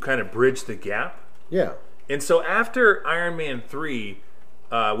to kind of bridge the gap. Yeah. And so after Iron Man 3,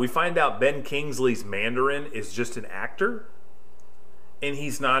 we find out Ben Kingsley's Mandarin is just an actor. And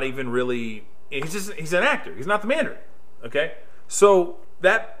he's not even really... He's an actor. He's not the Mandarin. Okay? So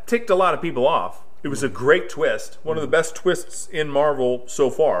that ticked a lot of people off. It was a great twist. One of the best twists in Marvel so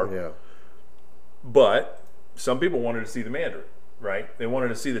far. Yeah. But some people wanted to see the Mandarin, right? They wanted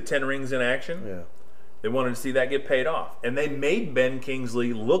to see the 10 Rings in action. Yeah. They wanted to see that get paid off. And they made Ben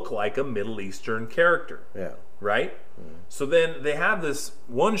Kingsley look like a Middle Eastern character. Yeah. Right? So then they have this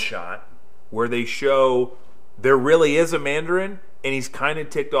one shot where they show there really is a Mandarin, and he's kind of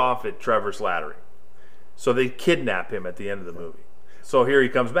ticked off at Trevor Slattery. So they kidnap him at the end of the movie. So here he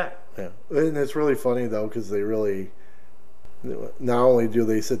comes back. Yeah. And it's really funny, though, because they really... Not only do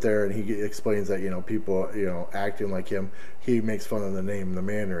they sit there and he explains that, people, acting like him, he makes fun of the name the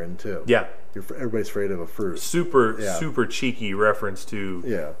Mandarin, too. Yeah. Everybody's afraid of a fruit. Super cheeky reference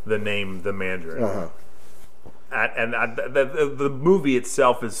to the name the Mandarin. The movie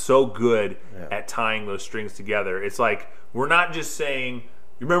itself is so good at tying those strings together. It's like, we're not just saying,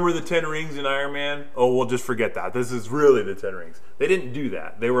 you remember the 10 Rings in Iron Man? Oh, we'll just forget that. This is really the 10 Rings. They didn't do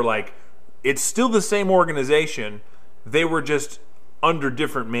that. They were like, it's still the same organization. They were just under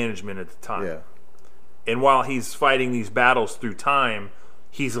different management at the time. Yeah. And while he's fighting these battles through time,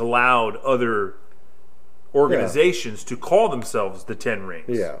 he's allowed other organizations to call themselves the 10 Rings.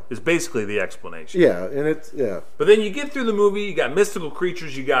 Yeah. Is basically the explanation. Yeah, and it's But then you get through the movie, you got mystical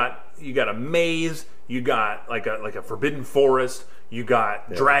creatures, you got a maze, you got like a forbidden forest, you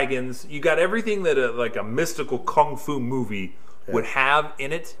got dragons, you got everything that a mystical kung fu movie would have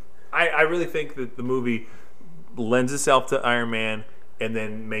in it. I really think that the movie lends itself to Iron Man and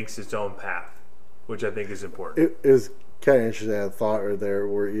then makes its own path, which I think is important. It is kind of interesting. I had a thought right there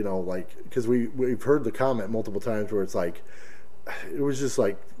where, because we've heard the comment multiple times where it's like, it was just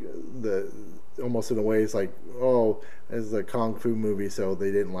like almost in a way, it's like, oh, it's a kung fu movie, so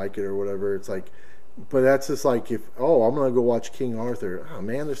they didn't like it or whatever. It's like, but that's just like, I'm going to go watch King Arthur. Oh,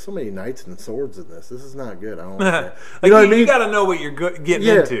 man, there's so many knights and swords in this. This is not good. I don't like that. You know what I mean? You got to know what you're getting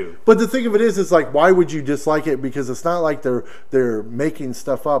into. But the thing of it is like, why would you dislike it? Because it's not like they're making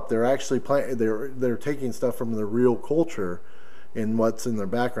stuff up. They're actually they're taking stuff from the real culture and what's in their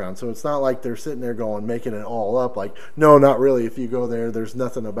background. So it's not like they're sitting there making it all up. Like, no, not really. If you go there's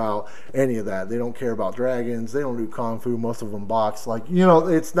nothing about any of that. They don't care about dragons. They don't do kung fu. Most of them box. Like,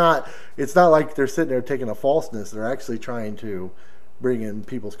 it's not like they're sitting there taking a falseness. They're actually trying to bring in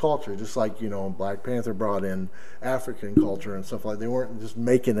people's culture, just like Black Panther brought in African culture and stuff like. They weren't just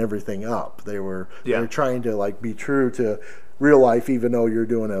making everything up. They were trying to be true to real life, even though you're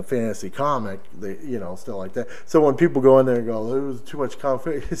doing a fantasy comic, they, still like that. So when people go in there and go, it was too much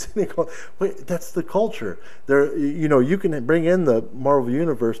conflict, they go, wait, that's the culture. There, you can bring in the Marvel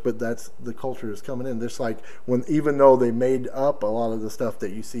Universe, but that's the culture is coming in. Just like when, even though they made up a lot of the stuff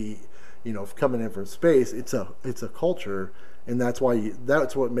that you see, coming in from space, it's a culture, and that's why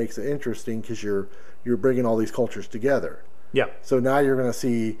that's what makes it interesting, because you're bringing all these cultures together. Yeah. So now you're going to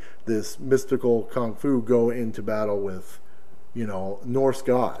see this mystical kung fu go into battle with, Norse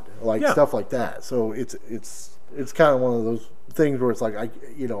god, stuff like that. So it's kind of one of those things where it's like,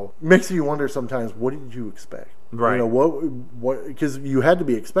 makes you wonder sometimes, what did you expect? Right. What? Because you had to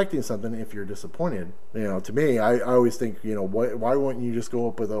be expecting something if you're disappointed. To me, I always think, why wouldn't you just go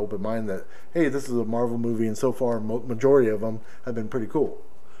up with an open mind that, hey, this is a Marvel movie, and so far, majority of them have been pretty cool.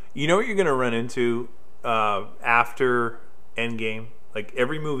 You know what you're going to run into after Endgame? Like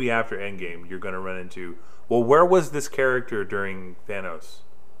every movie after Endgame, you're going to run into, well, where was this character during Thanos?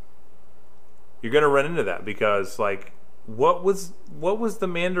 You're going to run into that because, like, what was the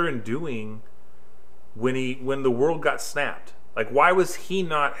Mandarin doing when the world got snapped? Like, why was he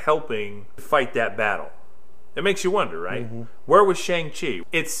not helping fight that battle? It makes you wonder, right? Mm-hmm. Where was Shang-Chi?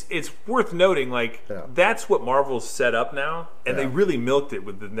 It's worth noting, like, that's what Marvel's set up now, and they really milked it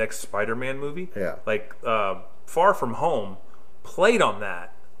with the next Spider-Man movie. Yeah. Like, Far From Home played on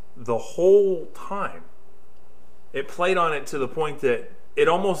that the whole time. It played on it to the point that it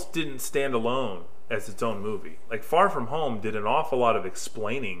almost didn't stand alone as its own movie. Like, Far From Home did an awful lot of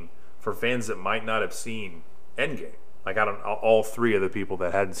explaining for fans that might not have seen Endgame. Like, I don't, all three of the people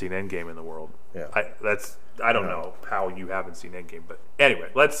that hadn't seen Endgame in the world. Yeah. I don't know how you haven't seen Endgame, but anyway,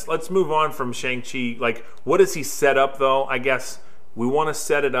 let's move on from Shang-Chi. Like, what does he set up though? I guess we want to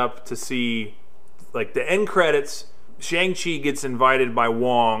set it up to see, like, the end credits. Shang-Chi gets invited by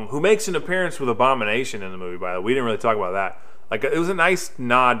Wong, who makes an appearance with Abomination in the movie, by the way. We didn't really talk about that. Like, it was a nice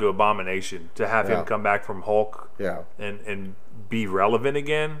nod to Abomination to have him come back from Hulk and be relevant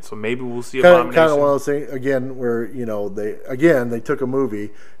again. So maybe we'll see Abomination. Kind of one of those things, again, where, they took a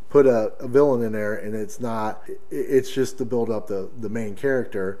movie, put a villain in there, and it's just to build up the main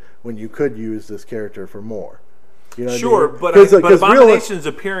character when you could use this character for more. Sure, what I mean? But Abomination's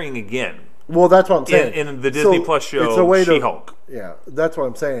appearing again. Well, that's what I'm saying. In the Disney Plus show, it's a way She-Hulk. Yeah, that's what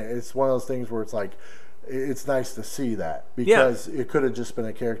I'm saying. It's one of those things where it's like, it's nice to see that, because it could have just been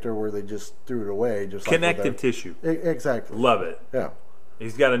a character where they just threw it away. Just connective tissue. Exactly. Love it. Yeah.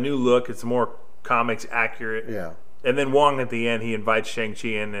 He's got a new look. It's more comics accurate. Yeah. And then Wong at the end, he invites Shang-Chi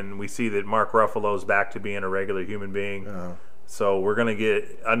in, and we see that Mark Ruffalo's back to being a regular human being. So we're going to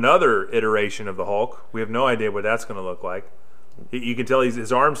get another iteration of the Hulk. We have no idea what that's going to look like. You can tell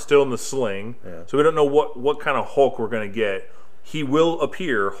his arm's still in the sling, so we don't know what kind of Hulk we're going to get. Hulk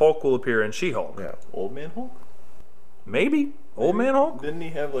will appear in She-Hulk. Yeah. Old Man Hulk? Maybe. Old Man Hulk? Didn't he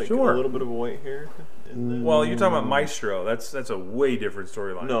have a little bit of a white hair? Well, you're talking about Maestro. That's a way different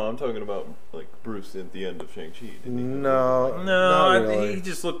storyline. No, I'm talking about like Bruce at the end of Shang-Chi. No, he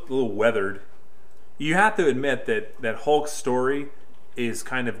just looked a little weathered. You have to admit that Hulk's story is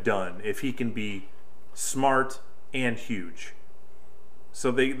kind of done if he can be smart and huge. So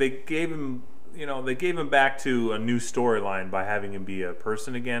they gave him, they gave him back to a new storyline by having him be a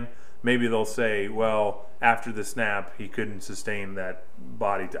person again. Maybe they'll say, well, after the snap, he couldn't sustain that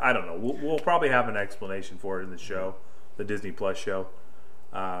body. I don't know. We'll probably have an explanation for it in the show, the Disney Plus show.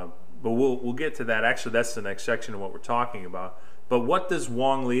 But we'll get to that. Actually, that's the next section of what we're talking about. But what does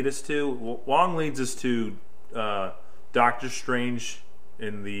Wong lead us to? Wong leads us to Doctor Strange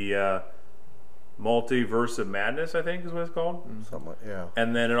in the Multiverse of Madness, I think is what it's called. Somewhat, yeah.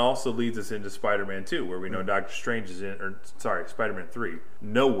 And then it also leads us into Spider-Man 2, where we know Doctor Strange is Spider-Man 3,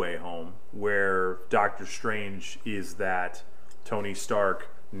 No Way Home, where Doctor Strange is that Tony Stark,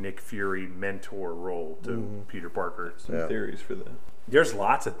 Nick Fury mentor role to Peter Parker. Some theories for that. There's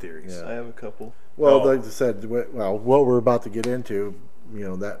lots of theories. Yeah. I have a couple. Well, like I said, what we're about to get into,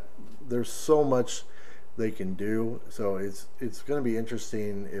 that there's so much they can do. So it's going to be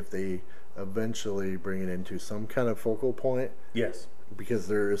interesting if they eventually bring it into some kind of focal point. Yes. Because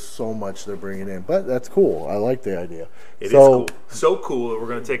there is so much they're bringing in. But that's cool. I like the idea. It is cool. So cool that we're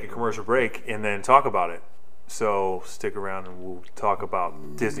going to take a commercial break and then talk about it. So stick around and we'll talk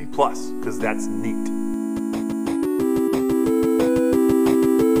about Disney Plus, because that's neat.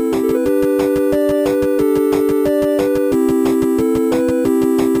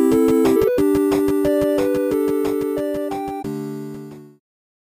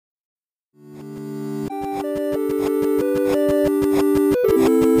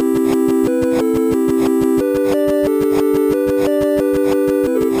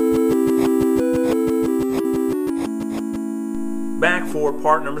 4,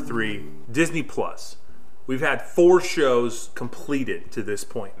 part number 3, Disney Plus. We've had 4 shows completed to this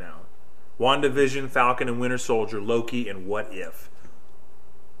point now. WandaVision, Falcon and Winter Soldier, Loki, and What If.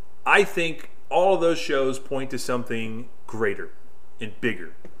 I think all of those shows point to something greater and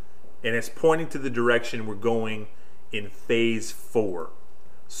bigger. And it's pointing to the direction we're going in Phase 4.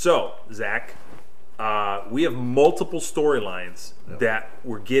 So, Zach, we have multiple storylines that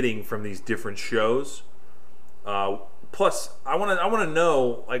we're getting from these different shows. Plus, I want to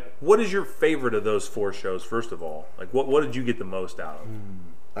know, like, what is your favorite of those 4 shows? First of all, like, what did you get the most out of?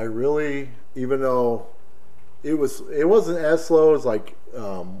 I really, even though it wasn't as slow as like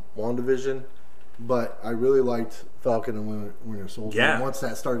WandaVision, but I really liked Falcon and Winter Soldier. Yeah. And once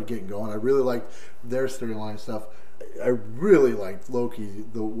that started getting going, I really liked their storyline stuff. I really liked Loki,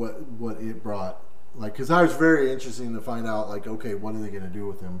 what it brought. Like, because I was very interested to find out, like, okay, what are they going to do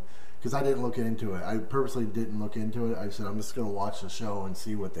with him? Because I didn't look into it. I purposely didn't look into it. I said, I'm just going to watch the show and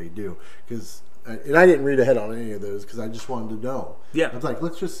see what they do. And I didn't read ahead on any of those because I just wanted to know. Yeah. I was like,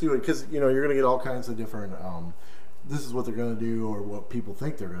 let's just see what, because, you're going to get all kinds of different, this is what they're going to do or what people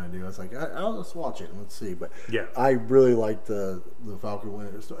think they're going to do. I was like, I'll just watch it and let's see. But yeah, I really liked the Falcon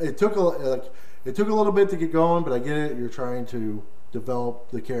Winter. It took a little bit to get going, but I get it. You're trying to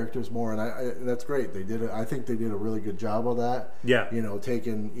develop the characters more, and that's great. They did it. I think they did a really good job of that. Yeah.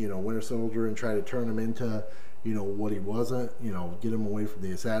 Taking Winter Soldier and try to turn him into what he wasn't. Get him away from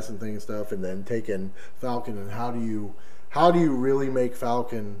the assassin thing and stuff, and then taking Falcon and how do you really make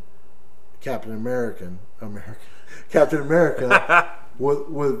Falcon Captain America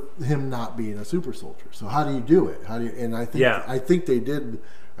with him not being a super soldier? So how do you do it? And I think they did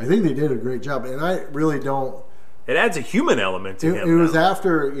a great job, and I really don't. It adds a human element to him. It was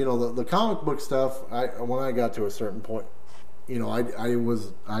after the comic book stuff. When I got to a certain point, I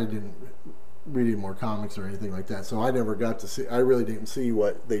didn't read any more comics or anything like that, so I never got to see. I really didn't see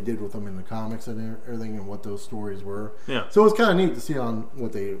what they did with them in the comics and everything, and what those stories were. Yeah. So it was kind of neat to see on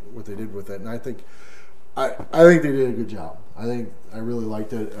what they did with it, and I think they did a good job. I really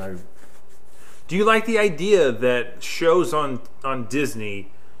liked it. Do you like the idea that shows on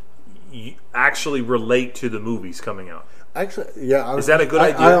Disney actually relate to the movies coming out? Actually, yeah. Is that a good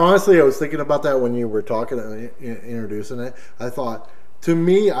idea? I honestly was thinking about that when you were talking and introducing it. I thought, to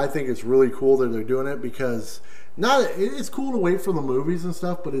me, I think it's really cool that they're doing it because it's cool to wait for the movies and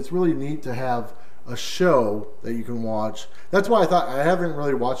stuff, but it's really neat to have a show that you can watch. That's why I thought I haven't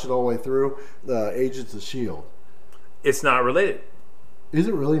really watched it all the way through. The Agents of S.H.I.E.L.D. It's not related. Is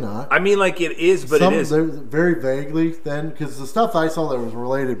it really not? I mean, like it is, but it is very vaguely. Then, because the stuff I saw that was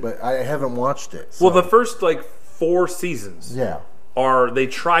related, but I haven't watched it. So. Well, the first 4 seasons, they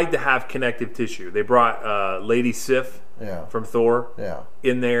tried to have connective tissue. They brought Lady Sif from Thor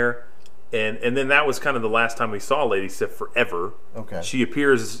in there, and then that was kind of the last time we saw Lady Sif forever. Okay, she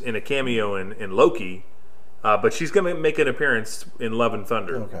appears in a cameo in Loki. But she's going to make an appearance in Love and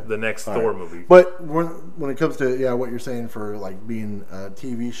Thunder, the next Thor movie. But when it comes to what you're saying for being a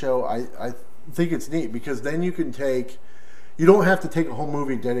TV show, I think it's neat because then you don't have to take a whole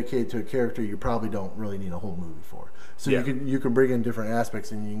movie dedicated to a character you probably don't really need a whole movie for. So you can bring in different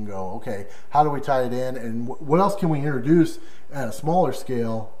aspects and you can go, okay, how do we tie it in, and what else can we introduce at a smaller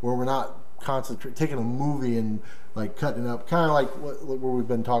scale where we're not taking a movie and cutting it up, kind of like what we've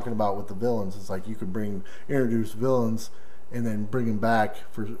been talking about with the villains. It's like you could introduce villains and then bring them back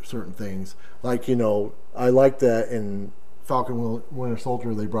for certain things. I like that in Falcon Winter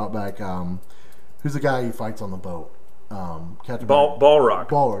Soldier they brought back who's the guy who fights on the boat? Captain Balrog.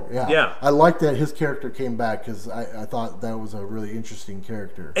 Balrog, yeah. I like that his character came back because I thought that was a really interesting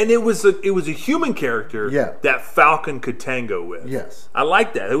character. And it was a human character that Falcon could tango with. Yes. I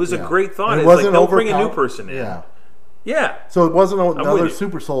like that. It was a great thought. It wasn't don't bring a new person in. Yeah. Yeah. So it wasn't another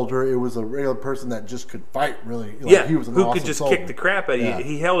super soldier. It was a regular person that just could fight really. He was an who awesome could just soldier. kick the crap out of you.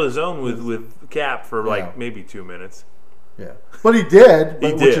 He held his own with Cap for maybe 2 minutes. Yeah, but he did,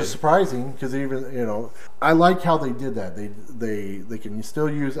 which is surprising because even I like how they did that. They can still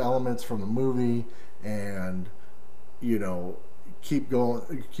use elements from the movie and keep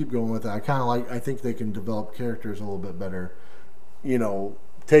going with it. I think they can develop characters a little bit better.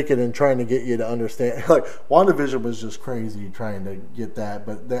 Take it and trying to get you to understand. Like WandaVision was just crazy trying to get that,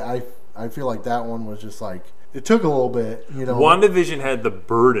 but I feel like that one was just it took a little bit. WandaVision had the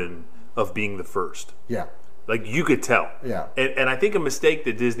burden of being the first. Yeah. You could tell. Yeah. And I think a mistake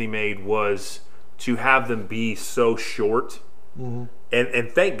that Disney made was to have them be so short. Mm-hmm.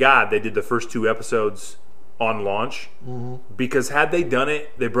 And thank God they did the first 2 episodes on launch. Mm-hmm. Because had they done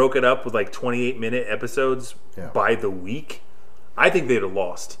it, they broke it up with 28-minute episodes by the week, I think they'd have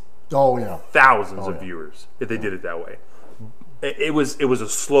lost thousands of viewers if they did it that way. It was a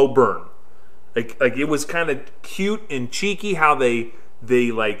slow burn. Like it was kind of cute and cheeky how they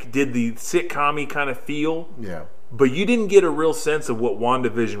like did the sitcom-y kind of feel. Yeah. But you didn't get a real sense of what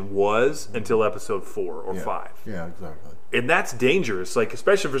WandaVision was until episode 4 or 5. Yeah, exactly. And that's dangerous, like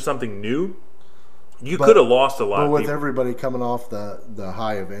especially for something new. You could have lost a lot. But of with people. Everybody coming off the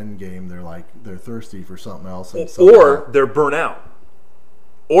high of Endgame, they're thirsty for something else. And Or they're burnt out.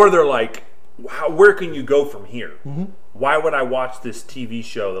 Or they're like, where can you go from here? Mm-hmm. Why would I watch this TV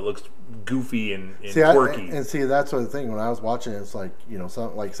show that looks goofy and quirky? And see, that's what the thing. When I was watching it, it's like,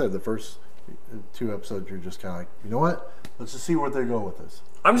 some, like I said, the first 2 episodes, you're just kind of like, you know what? Let's just see where they go with this.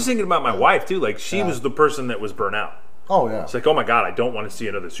 I'm just thinking about my wife too. Like she was the person that was burnt out. Oh yeah. It's like, oh my god, I don't want to see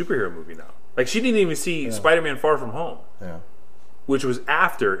another superhero movie now. Like she didn't even see Spider-Man: Far From Home. Yeah. Which was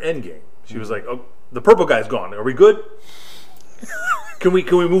after Endgame. She was like, "Oh, the purple guy's gone. Are we good? Can we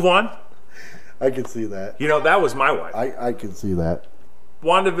move on?" I can see that. That was my wife. I can see that.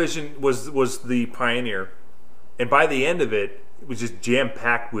 WandaVision was the pioneer, and by the end of it, it was just jam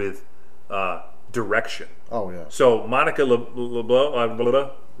packed with direction. Oh yeah. So Monica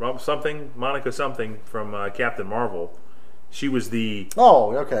Monica something from Captain Marvel. She was the.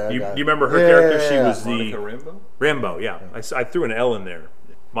 Oh, okay. You remember her character? Yeah, she was Monica the Rambeau? Rambeau. Yeah, I threw an L in there.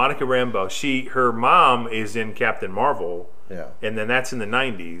 Monica Rambeau. Her mom is in Captain Marvel. Yeah. And then that's in the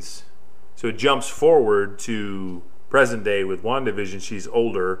 90s. So it jumps forward to present day with WandaVision. She's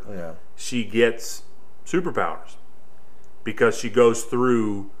older. Yeah. She gets superpowers because she goes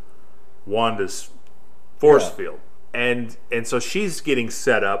through Wanda's force field. And so she's getting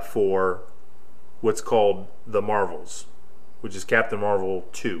set up for what's called the Marvels, which is Captain Marvel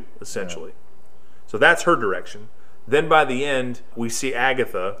 2, essentially. So that's her direction. Then by the end, we see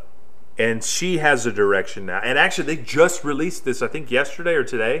Agatha, and she has a direction now. And actually, they just released this, I think, yesterday or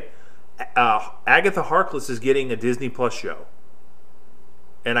today. Agatha Harkness is getting a Disney Plus show.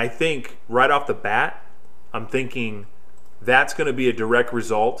 And I think, right off the bat, I'm thinking that's going to be a direct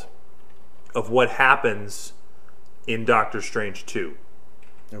result of what happens in Doctor Strange 2.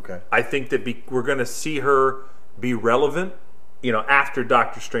 Okay. I think that we're going to see her be relevant, after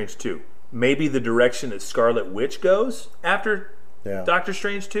Doctor Strange 2. Maybe the direction that Scarlet Witch goes after Doctor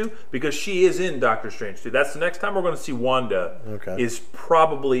Strange 2, because she is in Doctor Strange 2. That's the next time we're going to see Wanda is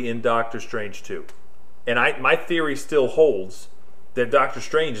probably in Doctor Strange 2. And my theory still holds that Doctor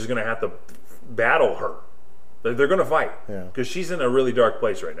Strange is going to have to battle her. They're going to fight because she's in a really dark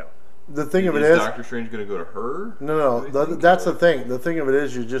place right now. The thing of it is, Doctor Strange going to go to her? No. That's the thing. The thing of it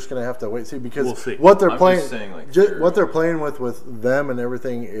is, you're just going to have to wait. See, because we'll see. What they're I'm playing, just saying, what they're playing with them and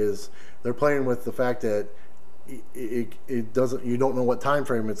everything is they're playing with the fact that it doesn't. You don't know what time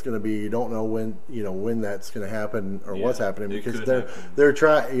frame it's going to be. You don't know when that's going to happen or what's happening because they're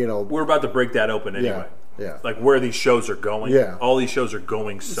trying. We're about to break that open anyway. Yeah. Like where these shows are going. Yeah. All these shows are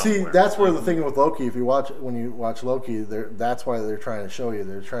going somewhere. See, that's where the thing with Loki, when you watch Loki, that's why they're trying to show you.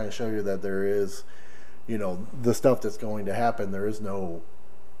 They're trying to show you that there is, the stuff that's going to happen. There is no,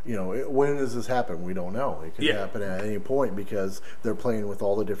 when does this happen? We don't know. It could happen at any point because they're playing with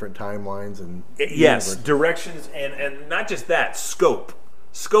all the different timelines and directions and not just that, scope.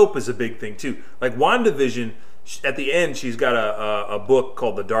 Scope is a big thing too. Like WandaVision, at the end, she's got a book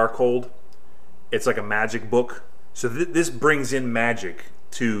called The Darkhold. It's like a magic book. So this brings in magic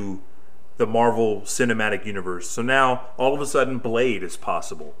to the Marvel Cinematic Universe. So now, all of a sudden, Blade is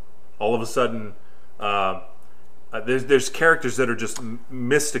possible. All of a sudden, there's characters that are just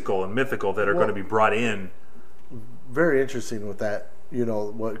mystical and mythical that are going to be brought in. Very interesting with that.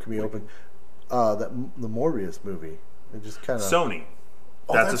 What can be open. The Morbius movie. It just kind of Sony.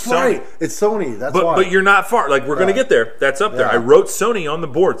 Oh, that's a Sony. right. It's Sony. That's why. But you're not far. Like we're going to get there. That's up there. I wrote Sony on the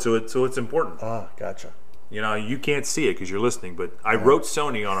board, so it's important. Ah, gotcha. You can't see it because you're listening, but I wrote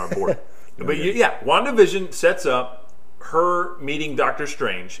Sony on our board. But WandaVision sets up her meeting Doctor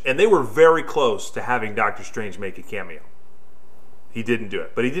Strange, and they were very close to having Doctor Strange make a cameo. He didn't do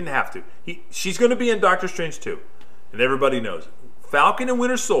it, but he didn't have to. She's going to be in Doctor Strange 2, and everybody knows it. Falcon and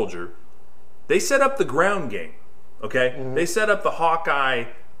Winter Soldier, they set up the ground game. Okay, They set up the Hawkeye,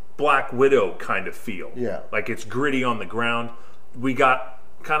 Black Widow kind of feel. Yeah, like it's gritty on the ground. We got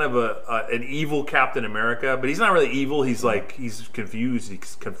kind of an evil Captain America, but he's not really evil. He's he's confused,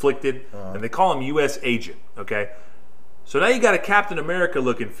 he's conflicted, and they call him U.S. Agent. Okay, so now you got a Captain America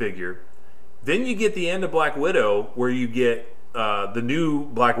looking figure. Then you get the end of Black Widow, where you get the new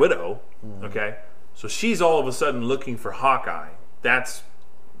Black Widow. Okay, so she's all of a sudden looking for Hawkeye. That's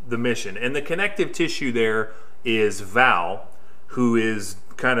the mission, and the connective tissue there is Val, who is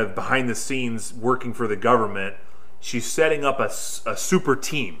kind of behind the scenes working for the government. She's setting up a super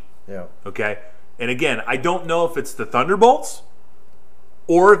team. Yeah. Okay? And again, I don't know if it's the Thunderbolts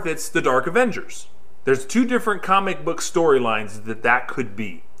or if it's the Dark Avengers. There's two different comic book storylines that could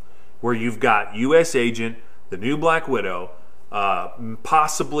be, where you've got U.S. Agent, the new Black Widow,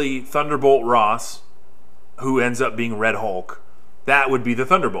 possibly Thunderbolt Ross, who ends up being Red Hulk. That would be the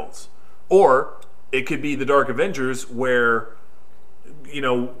Thunderbolts. Or it could be the Dark Avengers, where we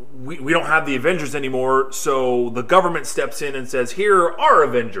don't have the Avengers anymore, so the government steps in and says, here are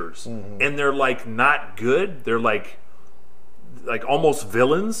Avengers. And they're like not good. They're like almost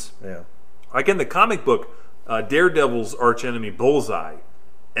villains. Yeah. Like in the comic book, Daredevil's archenemy Bullseye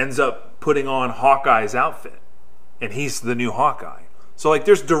ends up putting on Hawkeye's outfit, and he's the new Hawkeye. So like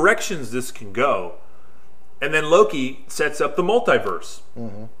there's directions this can go. And then Loki sets up the multiverse.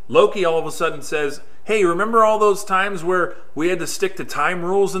 Loki all of a sudden says, hey, remember all those times where we had to stick to time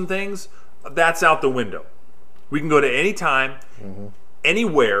rules and things? That's out the window. We can go to any time,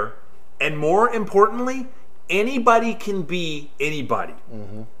 anywhere, and more importantly, anybody can be anybody.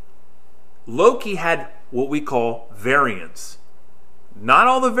 Loki had what we call variants. Not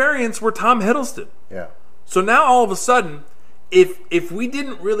all the variants were Tom Hiddleston. Yeah. So now all of a sudden, if we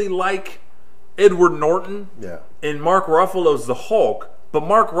didn't really like Edward Norton and Mark Ruffalo's the Hulk, but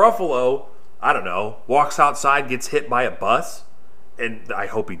Mark Ruffalo, I don't know, walks outside, gets hit by a bus, and I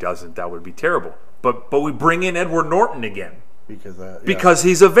hope he doesn't. That would be terrible. But we bring in Edward Norton again because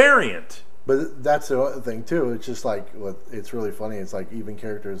he's a variant. But that's the other thing too. It's just like it's really funny. It's like even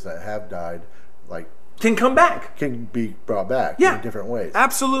characters that have died, like can come back, can be brought back in different ways.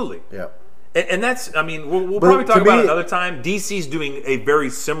 Absolutely. Yeah. And that's, I mean, we'll probably talk about it another time. DC's doing a very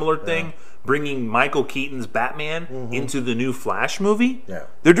similar thing, bringing Michael Keaton's Batman into the new Flash movie. Yeah.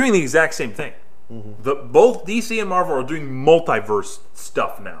 They're doing the exact same thing. Both DC and Marvel are doing multiverse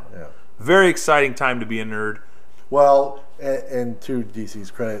stuff now. Yeah. Very exciting time to be a nerd. Well, and to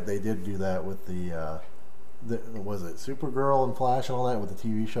DC's credit, they did do that with the was it Supergirl and Flash and all that with the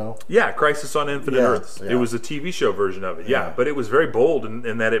TV show? Yeah, Crisis on Infinite Earths. Yeah. It was a TV show version of it. Yeah, but it was very bold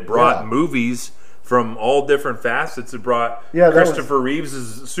in that it brought movies from all different facets. It brought Christopher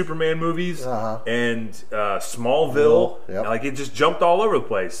Reeves' Superman movies and Smallville. Like it just jumped all over the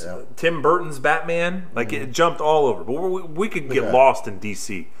place. Tim Burton's Batman, like it jumped all over. But we could get lost in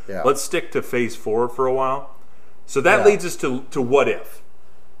DC. Let's stick to Phase 4 for a while. So that leads us to What If.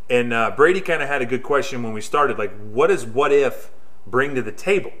 And Brady kind of had a good question when we started. Like, what does What If bring to the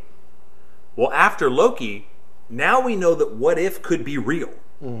table? Well, after Loki, now we know that What If could be real.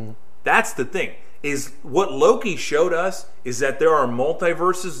 That's the thing. Is what Loki showed us is that there are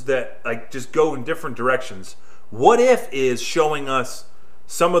multiverses that like just go in different directions. What If is showing us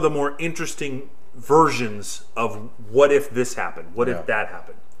some of the more interesting versions of what if this happened, what if that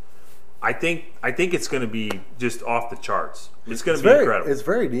happened. I think it's going to be just off the charts. It's going to be incredible. It's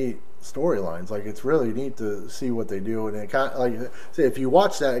very neat storylines. Like it's really neat to see what they do, and it kind of like say if you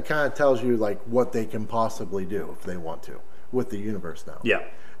watch that, it kind of tells you like what they can possibly do if they want to with the universe now. Yeah,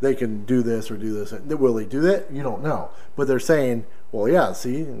 they can do this or do this. Will they do that? You don't know, but they're saying, well, yeah.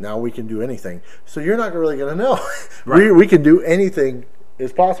 See, now we can do anything. So you're not really going to know. Right. we can do anything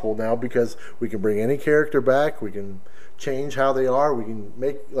is possible now because we can bring any character back. We can change how they are. We can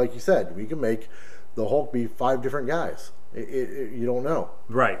make, like you said, we can make the Hulk be 5 different guys. You don't know.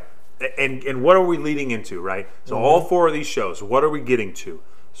 Right. And what are we leading into, right? So all 4 of these shows, what are we getting to?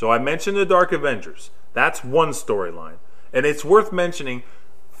 So I mentioned the Dark Avengers. That's one storyline. And it's worth mentioning,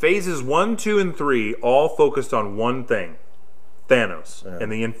 phases 1, 2, and 3 all focused on one thing. Thanos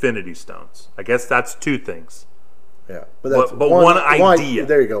and the Infinity Stones. I guess that's 2 things. Yeah. But that's one idea.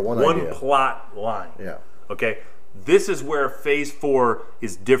 There you go, one idea. One plot line. Yeah. Okay? This is where Phase 4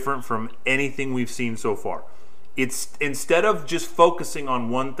 is different from anything we've seen so far. It's instead of just focusing on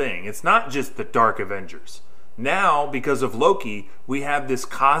one thing, it's not just the Dark Avengers. Now, because of Loki, we have this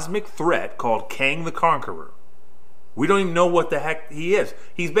cosmic threat called Kang the Conqueror. We don't even know what the heck he is.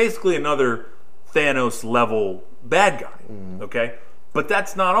 He's basically another Thanos-level bad guy, okay? But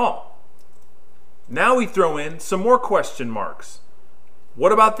that's not all. Now we throw in some more question marks.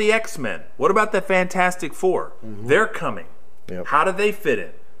 What about the X-Men? What about the Fantastic Four? They're coming. Yep. How do they fit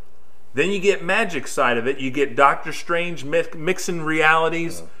in? Then you get magic side of it. You get Doctor Strange mixing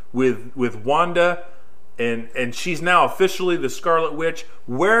realities with Wanda, and she's now officially the Scarlet Witch.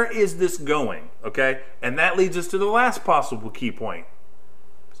 Where is this going? Okay, and that leads us to the last possible key point,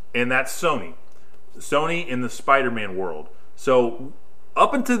 and that's Sony. Sony in the Spider-Man world. So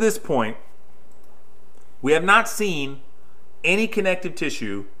up until this point, we have not seen any connective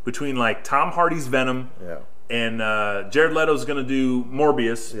tissue between like Tom Hardy's Venom and Jared Leto's going to do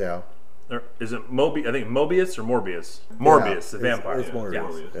Morbius. Yeah. Or is it I think Mobius or Morbius? Morbius, the vampire. It's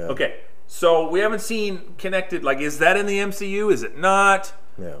Morbius. Yeah. Okay. So we haven't seen connected, like, is that in the MCU? Is it not?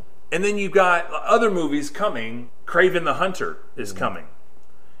 Yeah. And then you've got other movies coming. Kraven the Hunter is coming.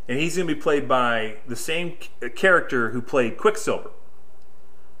 And he's going to be played by the same character who played Quicksilver.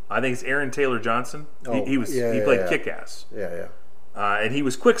 I think it's Aaron Taylor Johnson. Oh, he played Kick-Ass. Yeah. And he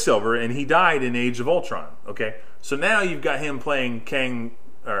was Quicksilver, and he died in Age of Ultron. Okay, so now you've got him playing Kraven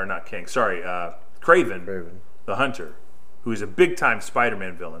the Hunter, who is a big-time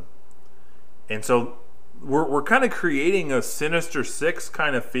Spider-Man villain. And so we're kind of creating a Sinister Six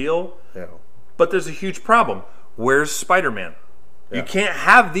kind of feel. Yeah. But there's a huge problem. Where's Spider-Man? Yeah. You can't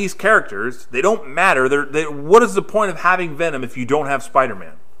have these characters. They don't matter. What is the point of having Venom if you don't have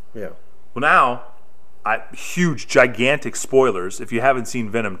Spider-Man? Yeah. Well, now, huge, gigantic spoilers if you haven't seen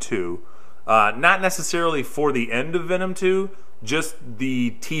Venom 2. Not necessarily for the end of Venom 2, just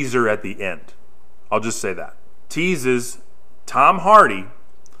the teaser at the end. I'll just say that. Teases Tom Hardy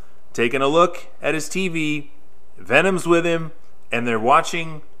taking a look at his TV, Venom's with him, and they're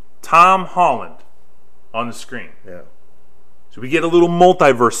watching Tom Holland on the screen. Yeah. So we get a little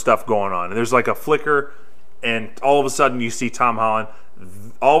multiverse stuff going on. And there's like a flicker, and all of a sudden you see Tom Holland.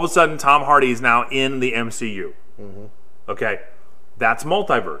 All of a sudden Tom Hardy is now in the MCU. Mm-hmm. Okay? That's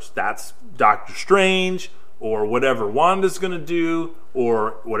multiverse. That's Doctor Strange, or whatever Wanda's going to do,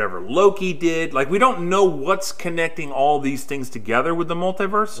 or whatever Loki did. Like, we don't know what's connecting all these things together with the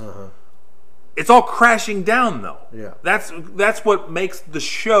multiverse. Uh-huh. It's all crashing down, though. Yeah. That's what makes the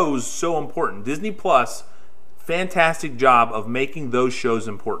shows so important. Disney Plus, fantastic job of making those shows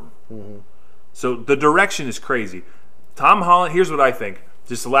important. Mm-hmm. So the direction is crazy. Tom Holland, here's what I think.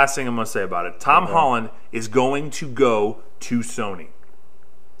 Just the last thing I'm going to say about it. Tom Holland is going to go to Sony.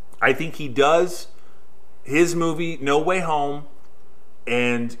 I think he does his movie, No Way Home,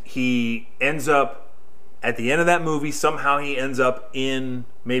 and he ends up, at the end of that movie, somehow he ends up in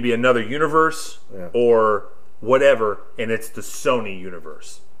maybe another universe or whatever, and it's the Sony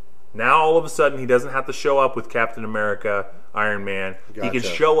universe. Now, all of a sudden, he doesn't have to show up with Captain America, Iron Man. Gotcha. He can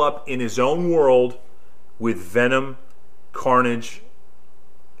show up in his own world with Venom, Carnage,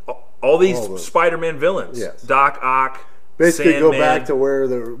 all these Spider-Man villains. Yes. Doc Ock, basically Sandman. go back to where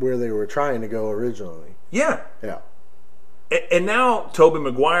they were trying to go originally. Yeah. Yeah. And now Tobey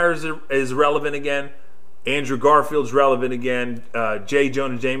Maguire is relevant again. Andrew Garfield's relevant again. J.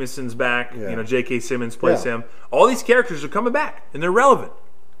 Jonah Jameson's back. Yeah. J.K. Simmons plays him. All these characters are coming back, and they're relevant.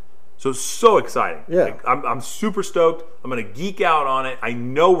 So exciting. Yeah. Like, I'm super stoked. I'm going to geek out on it. I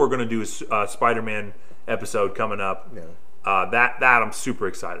know we're going to do a Spider-Man episode coming up. Yeah. That I'm super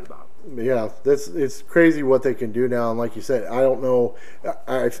excited about. Yeah, it's crazy what they can do now. And like you said, I don't know.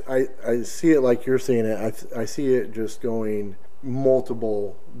 I see it like you're seeing it. I see it just going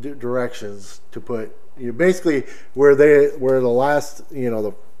multiple directions to put. Basically, where the last,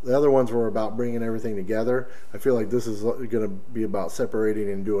 the other ones were about bringing everything together. I feel like this is going to be about separating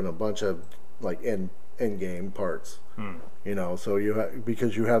and doing a bunch of like end game parts. So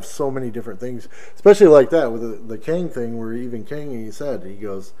because you have so many different things, especially like that with the Kang thing, where even Kang, he said, he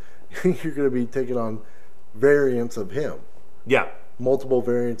goes, you're going to be taking on variants of him. Yeah. Multiple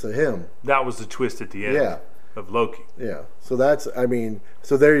variants of him. That was the twist at the end of Loki. Yeah. So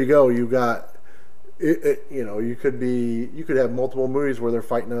so there you go. You got, you could have multiple movies where they're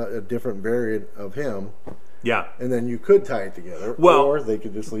fighting a different variant of him. Yeah. And then you could tie it together. Or they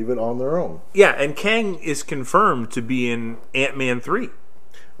could just leave it on their own. Yeah, and Kang is confirmed to be in Ant-Man 3.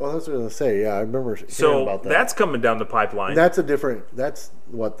 Well, that's what I was going to say. Yeah, I remember hearing about that. That's coming down the pipeline. That's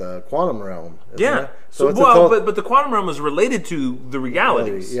what the quantum realm is. Yeah. But the quantum realm is related to the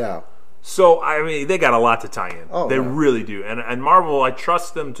realities. Yeah. So, I mean, they got a lot to tie in. They really do. And Marvel, I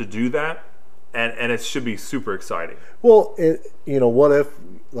trust them to do that. And it should be super exciting. Well, what if,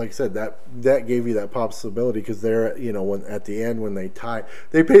 like I said, that gave you that possibility, because they're, when at the end when they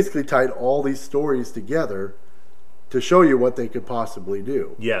basically tied all these stories together to show you what they could possibly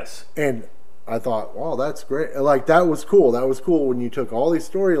do. Yes. And I thought, wow, that's great. Like, that was cool. That was cool when you took all these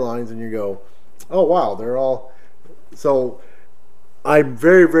storylines and you go, oh, wow, they're all... So I'm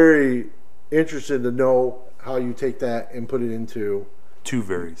very, very interested to know how you take that and put it into... Two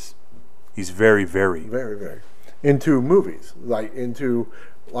varies. He's very, very... Very, very. Into movies. Like, into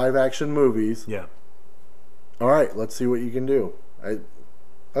live-action movies. Yeah. All right, let's see what you can do.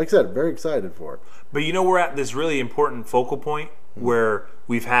 Like I said, very excited for it. But we're at this really important focal point where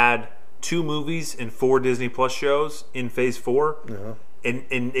we've had 2 movies and 4 Disney Plus shows in Phase 4. Uh-huh. And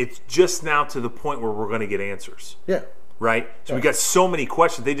it's just now to the point where we're going to get answers. Yeah. Right? So we got so many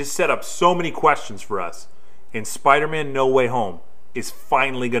questions. They just set up so many questions for us. And Spider-Man No Way Home is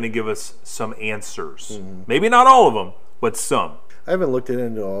finally going to give us some answers. Mm-hmm. Maybe not all of them, but some. I haven't looked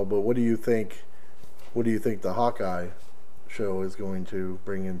into it all, but what do you think? What do you think the Hawkeye show is going to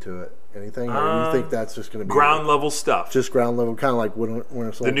bring into it? Anything, or do you think that's just going to be ground level stuff? Just ground level, kind of like Winter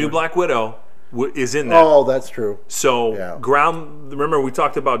Soldier. The new Black Widow is in there. Oh, that's true. So remember we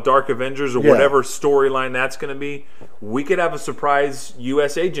talked about Dark Avengers or whatever storyline that's going to be. We could have a surprise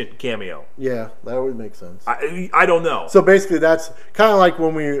U.S. agent cameo. Yeah, that would make sense. I don't know. So basically, that's kind of like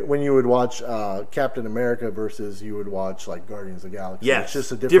when you would watch Captain America versus you would watch like Guardians of the Galaxy. Yes, it's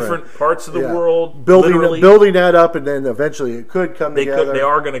just a different parts of the world. Building that up, and then eventually it could come together. They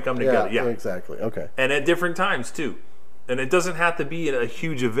are going to come together. Yeah, exactly. Okay, and at different times too, and it doesn't have to be a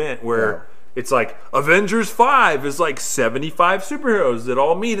huge event where. It's like Avengers 5 is like 75 superheroes that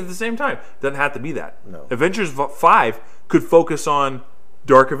all meet at the same time. Doesn't have to be that. No. Avengers 5 could focus on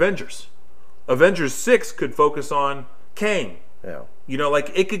Dark Avengers. Avengers 6 could focus on Kang. Yeah. You know, like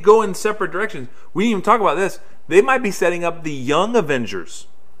it could go in separate directions. We didn't even talk about this. They might be setting up the young Avengers.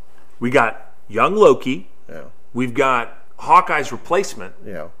 We got young Loki. Yeah. We've got Hawkeye's replacement.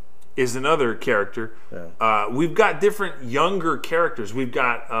 Yeah. Is another character. Yeah. We've got different younger characters. We've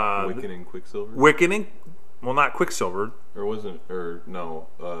got Wiccan and Quicksilver. Well, not Quicksilver. Or wasn't? Or no.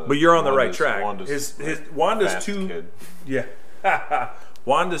 But you're on the right track. Wanda's Wanda's two. kid. Yeah.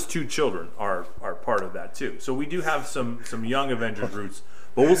 Wanda's two children are part of that too. So we do have some young Avengers roots,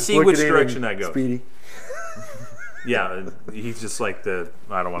 but we'll see which direction that goes. Speedy. Yeah, he's just like I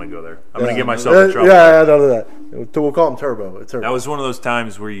don't want to go there. I'm going to get myself in trouble. Yeah, I know that. We'll call him Turbo. It's Turbo. That was one of those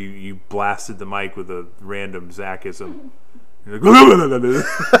times where you blasted the mic with a random Zachism. You're like,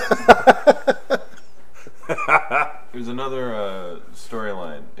 There's another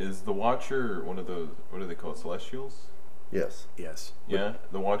storyline. Is the Watcher one of those? What do they call it? Celestials? Yes. Yes. Yeah,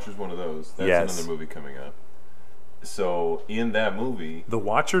 the Watcher's one of those. That's Yes. another movie coming up. So in that movie, The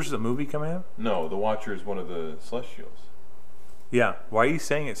Watcher's the movie coming out? no, the Watcher is one of the Celestials. Yeah. Why are you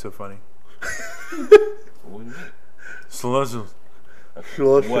saying it so funny? What do you mean? Celestials.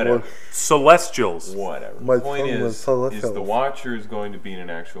 Whatever. Celestials. Whatever. My The point tongue was is celestials. the Watcher is going to be in an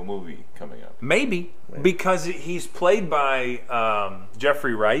actual movie coming up. Maybe. Because he's played by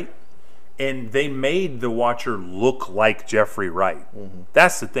Jeffrey Wright, and they made the Watcher look like Jeffrey Wright. Mm-hmm.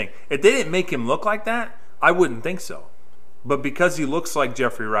 That's the thing. If they didn't make him look like that, I wouldn't think so. But because he looks like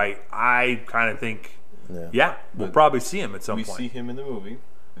Jeffrey Wright, I kind of think, we'll probably see him at some point. We see him in the movie.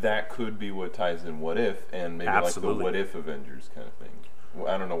 That could be what ties in What If, and maybe Absolutely. like the What If Avengers kind of thing.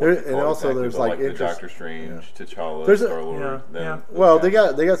 Well, I don't know what There- to call and it also exactly, there's, but like, the interest- Doctor Strange, T'Challa, There's a- Star-Lord. Yeah. Well, they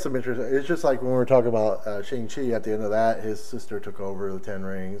got some interest. It's just like when we were talking about Shang-Chi. At the end of that, his sister took over the 10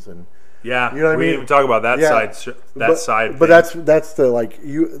 Rings, and Yeah, you know what I we mean? didn't even talk about that Yeah. side. But thing. that's the like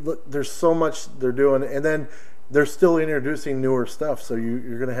there's so much they're doing, and then they're still introducing newer stuff. So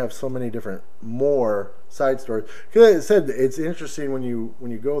you're going to have so many different more side stories. Because I said it's interesting when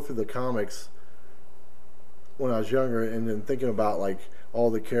you go through the comics. When I was younger, and then thinking about like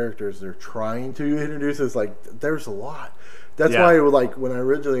all the characters they're trying to introduce, is like there's a lot. That's why like when I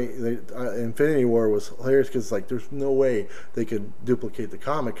originally Infinity War was hilarious, because like there's no way they could duplicate the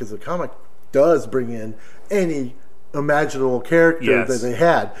comic, because the comic does bring in any imaginable character that they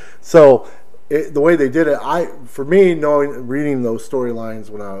had. So the way they did it, for me, reading those storylines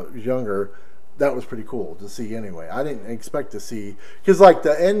when I was younger, that was pretty cool to see. Anyway, I didn't expect to see, because like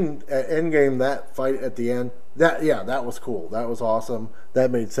the end game, that fight at the end, that was cool. That was awesome.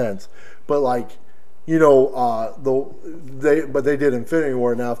 That made sense. But like, you know, they did Infinity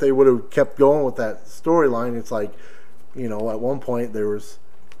War. Now, if they would have kept going with that storyline, it's like, you know, at one point there was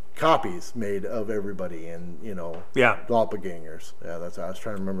copies made of everybody, and you know, doppelgangers. Yeah, that's. I was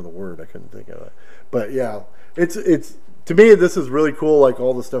trying to remember the word. I couldn't think of it. But yeah, it's to me, this is really cool. Like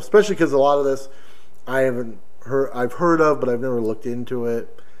all the stuff, especially because a lot of this I've heard of, but I've never looked into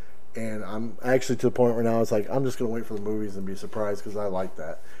it. And I'm actually to the point where now it's like I'm just going to wait for the movies and be surprised, because I like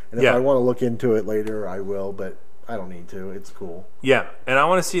that. And if I want to look into it later, I will. But I don't need to. It's cool. Yeah, and I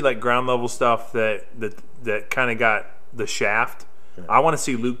want to see like ground level stuff that kind of got the shaft. Yeah. I want to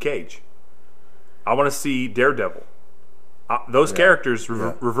see Luke Cage. I want to see Daredevil. Those characters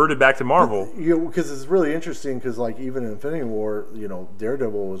reverted back to Marvel. Because it's really interesting, because like even in Infinity War, you know,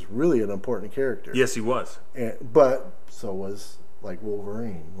 Daredevil was really an important character. Yes, he was. But so was like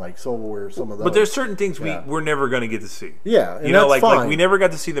Wolverine, like so were some of those. But there's certain things we're never going to get to see. Yeah, and you know, that's like fine. we never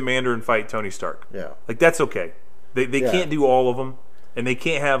got to see the Mandarin fight Tony Stark. Yeah, like that's okay. They can't do all of them, and they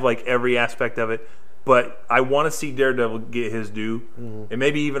can't have like every aspect of it. But I want to see Daredevil get his due, and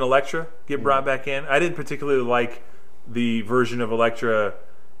maybe even Elektra get brought back in. I didn't particularly like the version of Elektra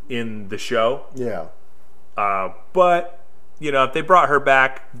in the show. Yeah, but you know, if they brought her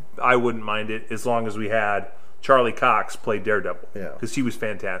back, I wouldn't mind it, as long as we had Charlie Cox played Daredevil. Yeah. Because he was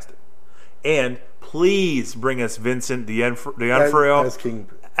fantastic. And please bring us Vincent D'Onofrio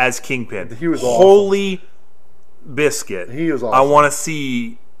as Kingpin. He was awesome. Holy biscuit. He was awesome. I want to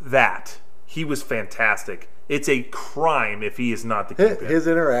see that. He was fantastic. It's a crime if he is not the Kingpin. His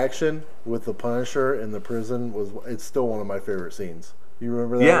interaction with the Punisher in the prison it's still one of my favorite scenes. You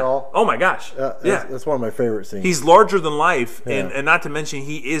remember that at all? Oh my gosh. That's one of my favorite scenes. He's larger than life, and not to mention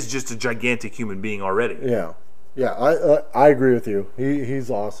he is just a gigantic human being already. Yeah. I agree with you. He's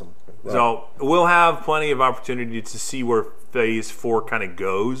awesome. Right. So we'll have plenty of opportunity to see where Phase 4 kind of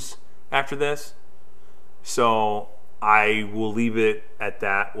goes after this. So I will leave it at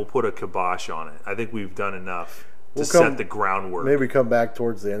that. We'll put a kibosh on it. I think we've done enough to set the groundwork. Maybe come back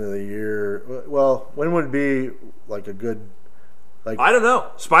towards the end of the year. Well, when would be like a good? I don't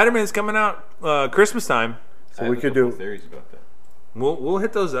know. Spider-Man's coming out Christmas time, so we could do theories about that. We'll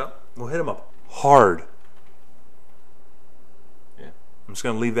hit those up. We'll hit them up hard. Yeah. I'm just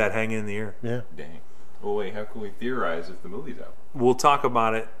gonna leave that hanging in the air. Yeah. Dang. Well, wait. How can we theorize if the movie's out? We'll talk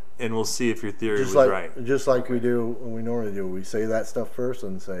about it. And we'll see if your theory was right. Just like we do when we normally do. We say that stuff first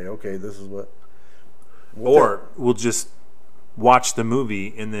and say, okay, this is what. We'll just watch the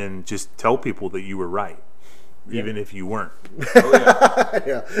movie and then just tell people that you were right. Even if you weren't.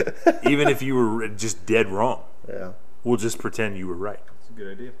 Yeah. Even if you were just dead wrong. Yeah. We'll just pretend you were right. That's a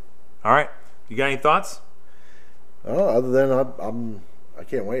good idea. All right. You got any thoughts? Oh, other than I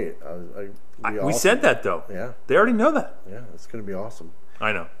can't wait. We said that though. Yeah. They already know that. Yeah, it's going to be awesome.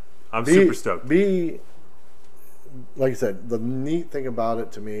 I know. I'm super stoked. Like I said, the neat thing about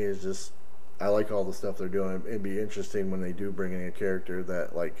it to me is just I like all the stuff they're doing. It'd be interesting when they do bring in a character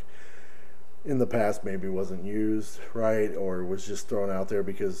that like in the past maybe wasn't used right or was just thrown out there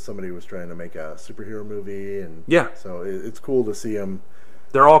because somebody was trying to make a superhero movie and so it's cool to see them.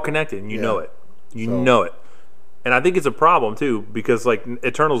 They're all connected and you know it. You know it. And I think it's a problem too because like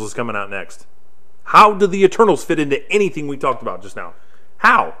Eternals is coming out next. How do the Eternals fit into anything we talked about just now?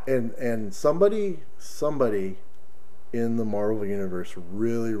 How? And somebody in the Marvel universe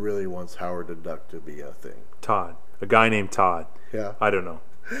really, really wants Howard the Duck to be a thing. Todd. A guy named Todd. Yeah. I don't know.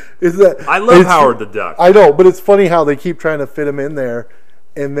 I love Howard the Duck. I know, but it's funny how they keep trying to fit him in there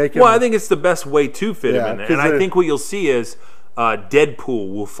and make him. Well, I think it's the best way to fit him in there. And I think what you'll see is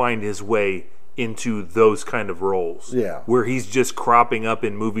Deadpool will find his way into those kind of roles. Yeah. Where he's just cropping up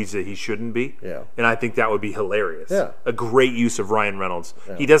in movies that he shouldn't be. Yeah. And I think that would be hilarious. Yeah. A great use of Ryan Reynolds.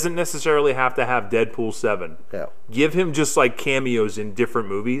 Yeah. He doesn't necessarily have to have Deadpool 7. Yeah. Give him just like cameos in different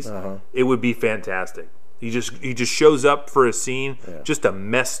movies. It would be fantastic. He just shows up for a scene just to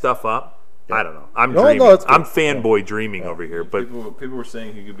mess stuff up. Yeah. I don't know. I'm dreaming. No, I'm fanboy dreaming over here. But people were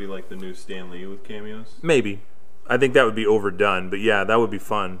saying he could be like the new Stan Lee with cameos. Maybe. I think that would be overdone, but yeah, that would be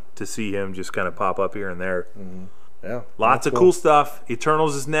fun to see him just kind of pop up here and there. Mm-hmm. Yeah, lots of cool stuff.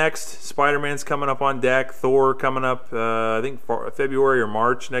 Eternals is next. Spider-Man's coming up on deck. Thor coming up, I think February or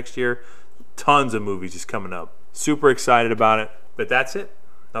March next year. Tons of movies just coming up. Super excited about it. But that's it.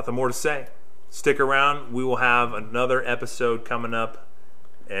 Nothing more to say. Stick around. We will have another episode coming up.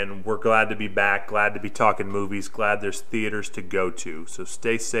 And we're glad to be back, glad to be talking movies, glad there's theaters to go to. So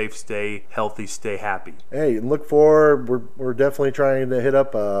stay safe, stay healthy, stay happy. Hey, and look for, we're definitely trying to hit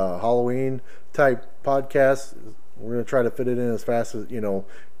up a Halloween-type podcast. We're going to try to fit it in as fast as,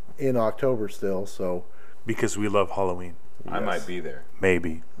 in October still. So because we love Halloween. Yes. I might be there.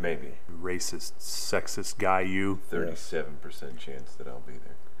 Maybe. Racist, sexist guy, you. 37% chance that I'll be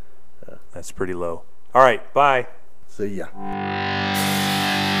there. Yeah. That's pretty low. All right, bye. See ya.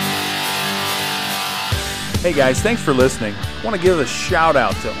 Hey guys, thanks for listening. I want to give a shout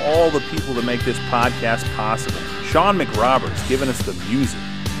out to all the people that make this podcast possible. Sean McRoberts giving us the music,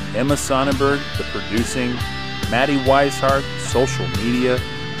 Emma Sonnenberg, the producing, Maddie Weishart, social media,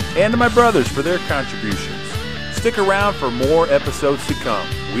 and to my brothers for their contributions. Stick around for more episodes to come.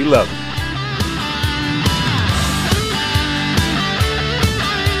 We love you.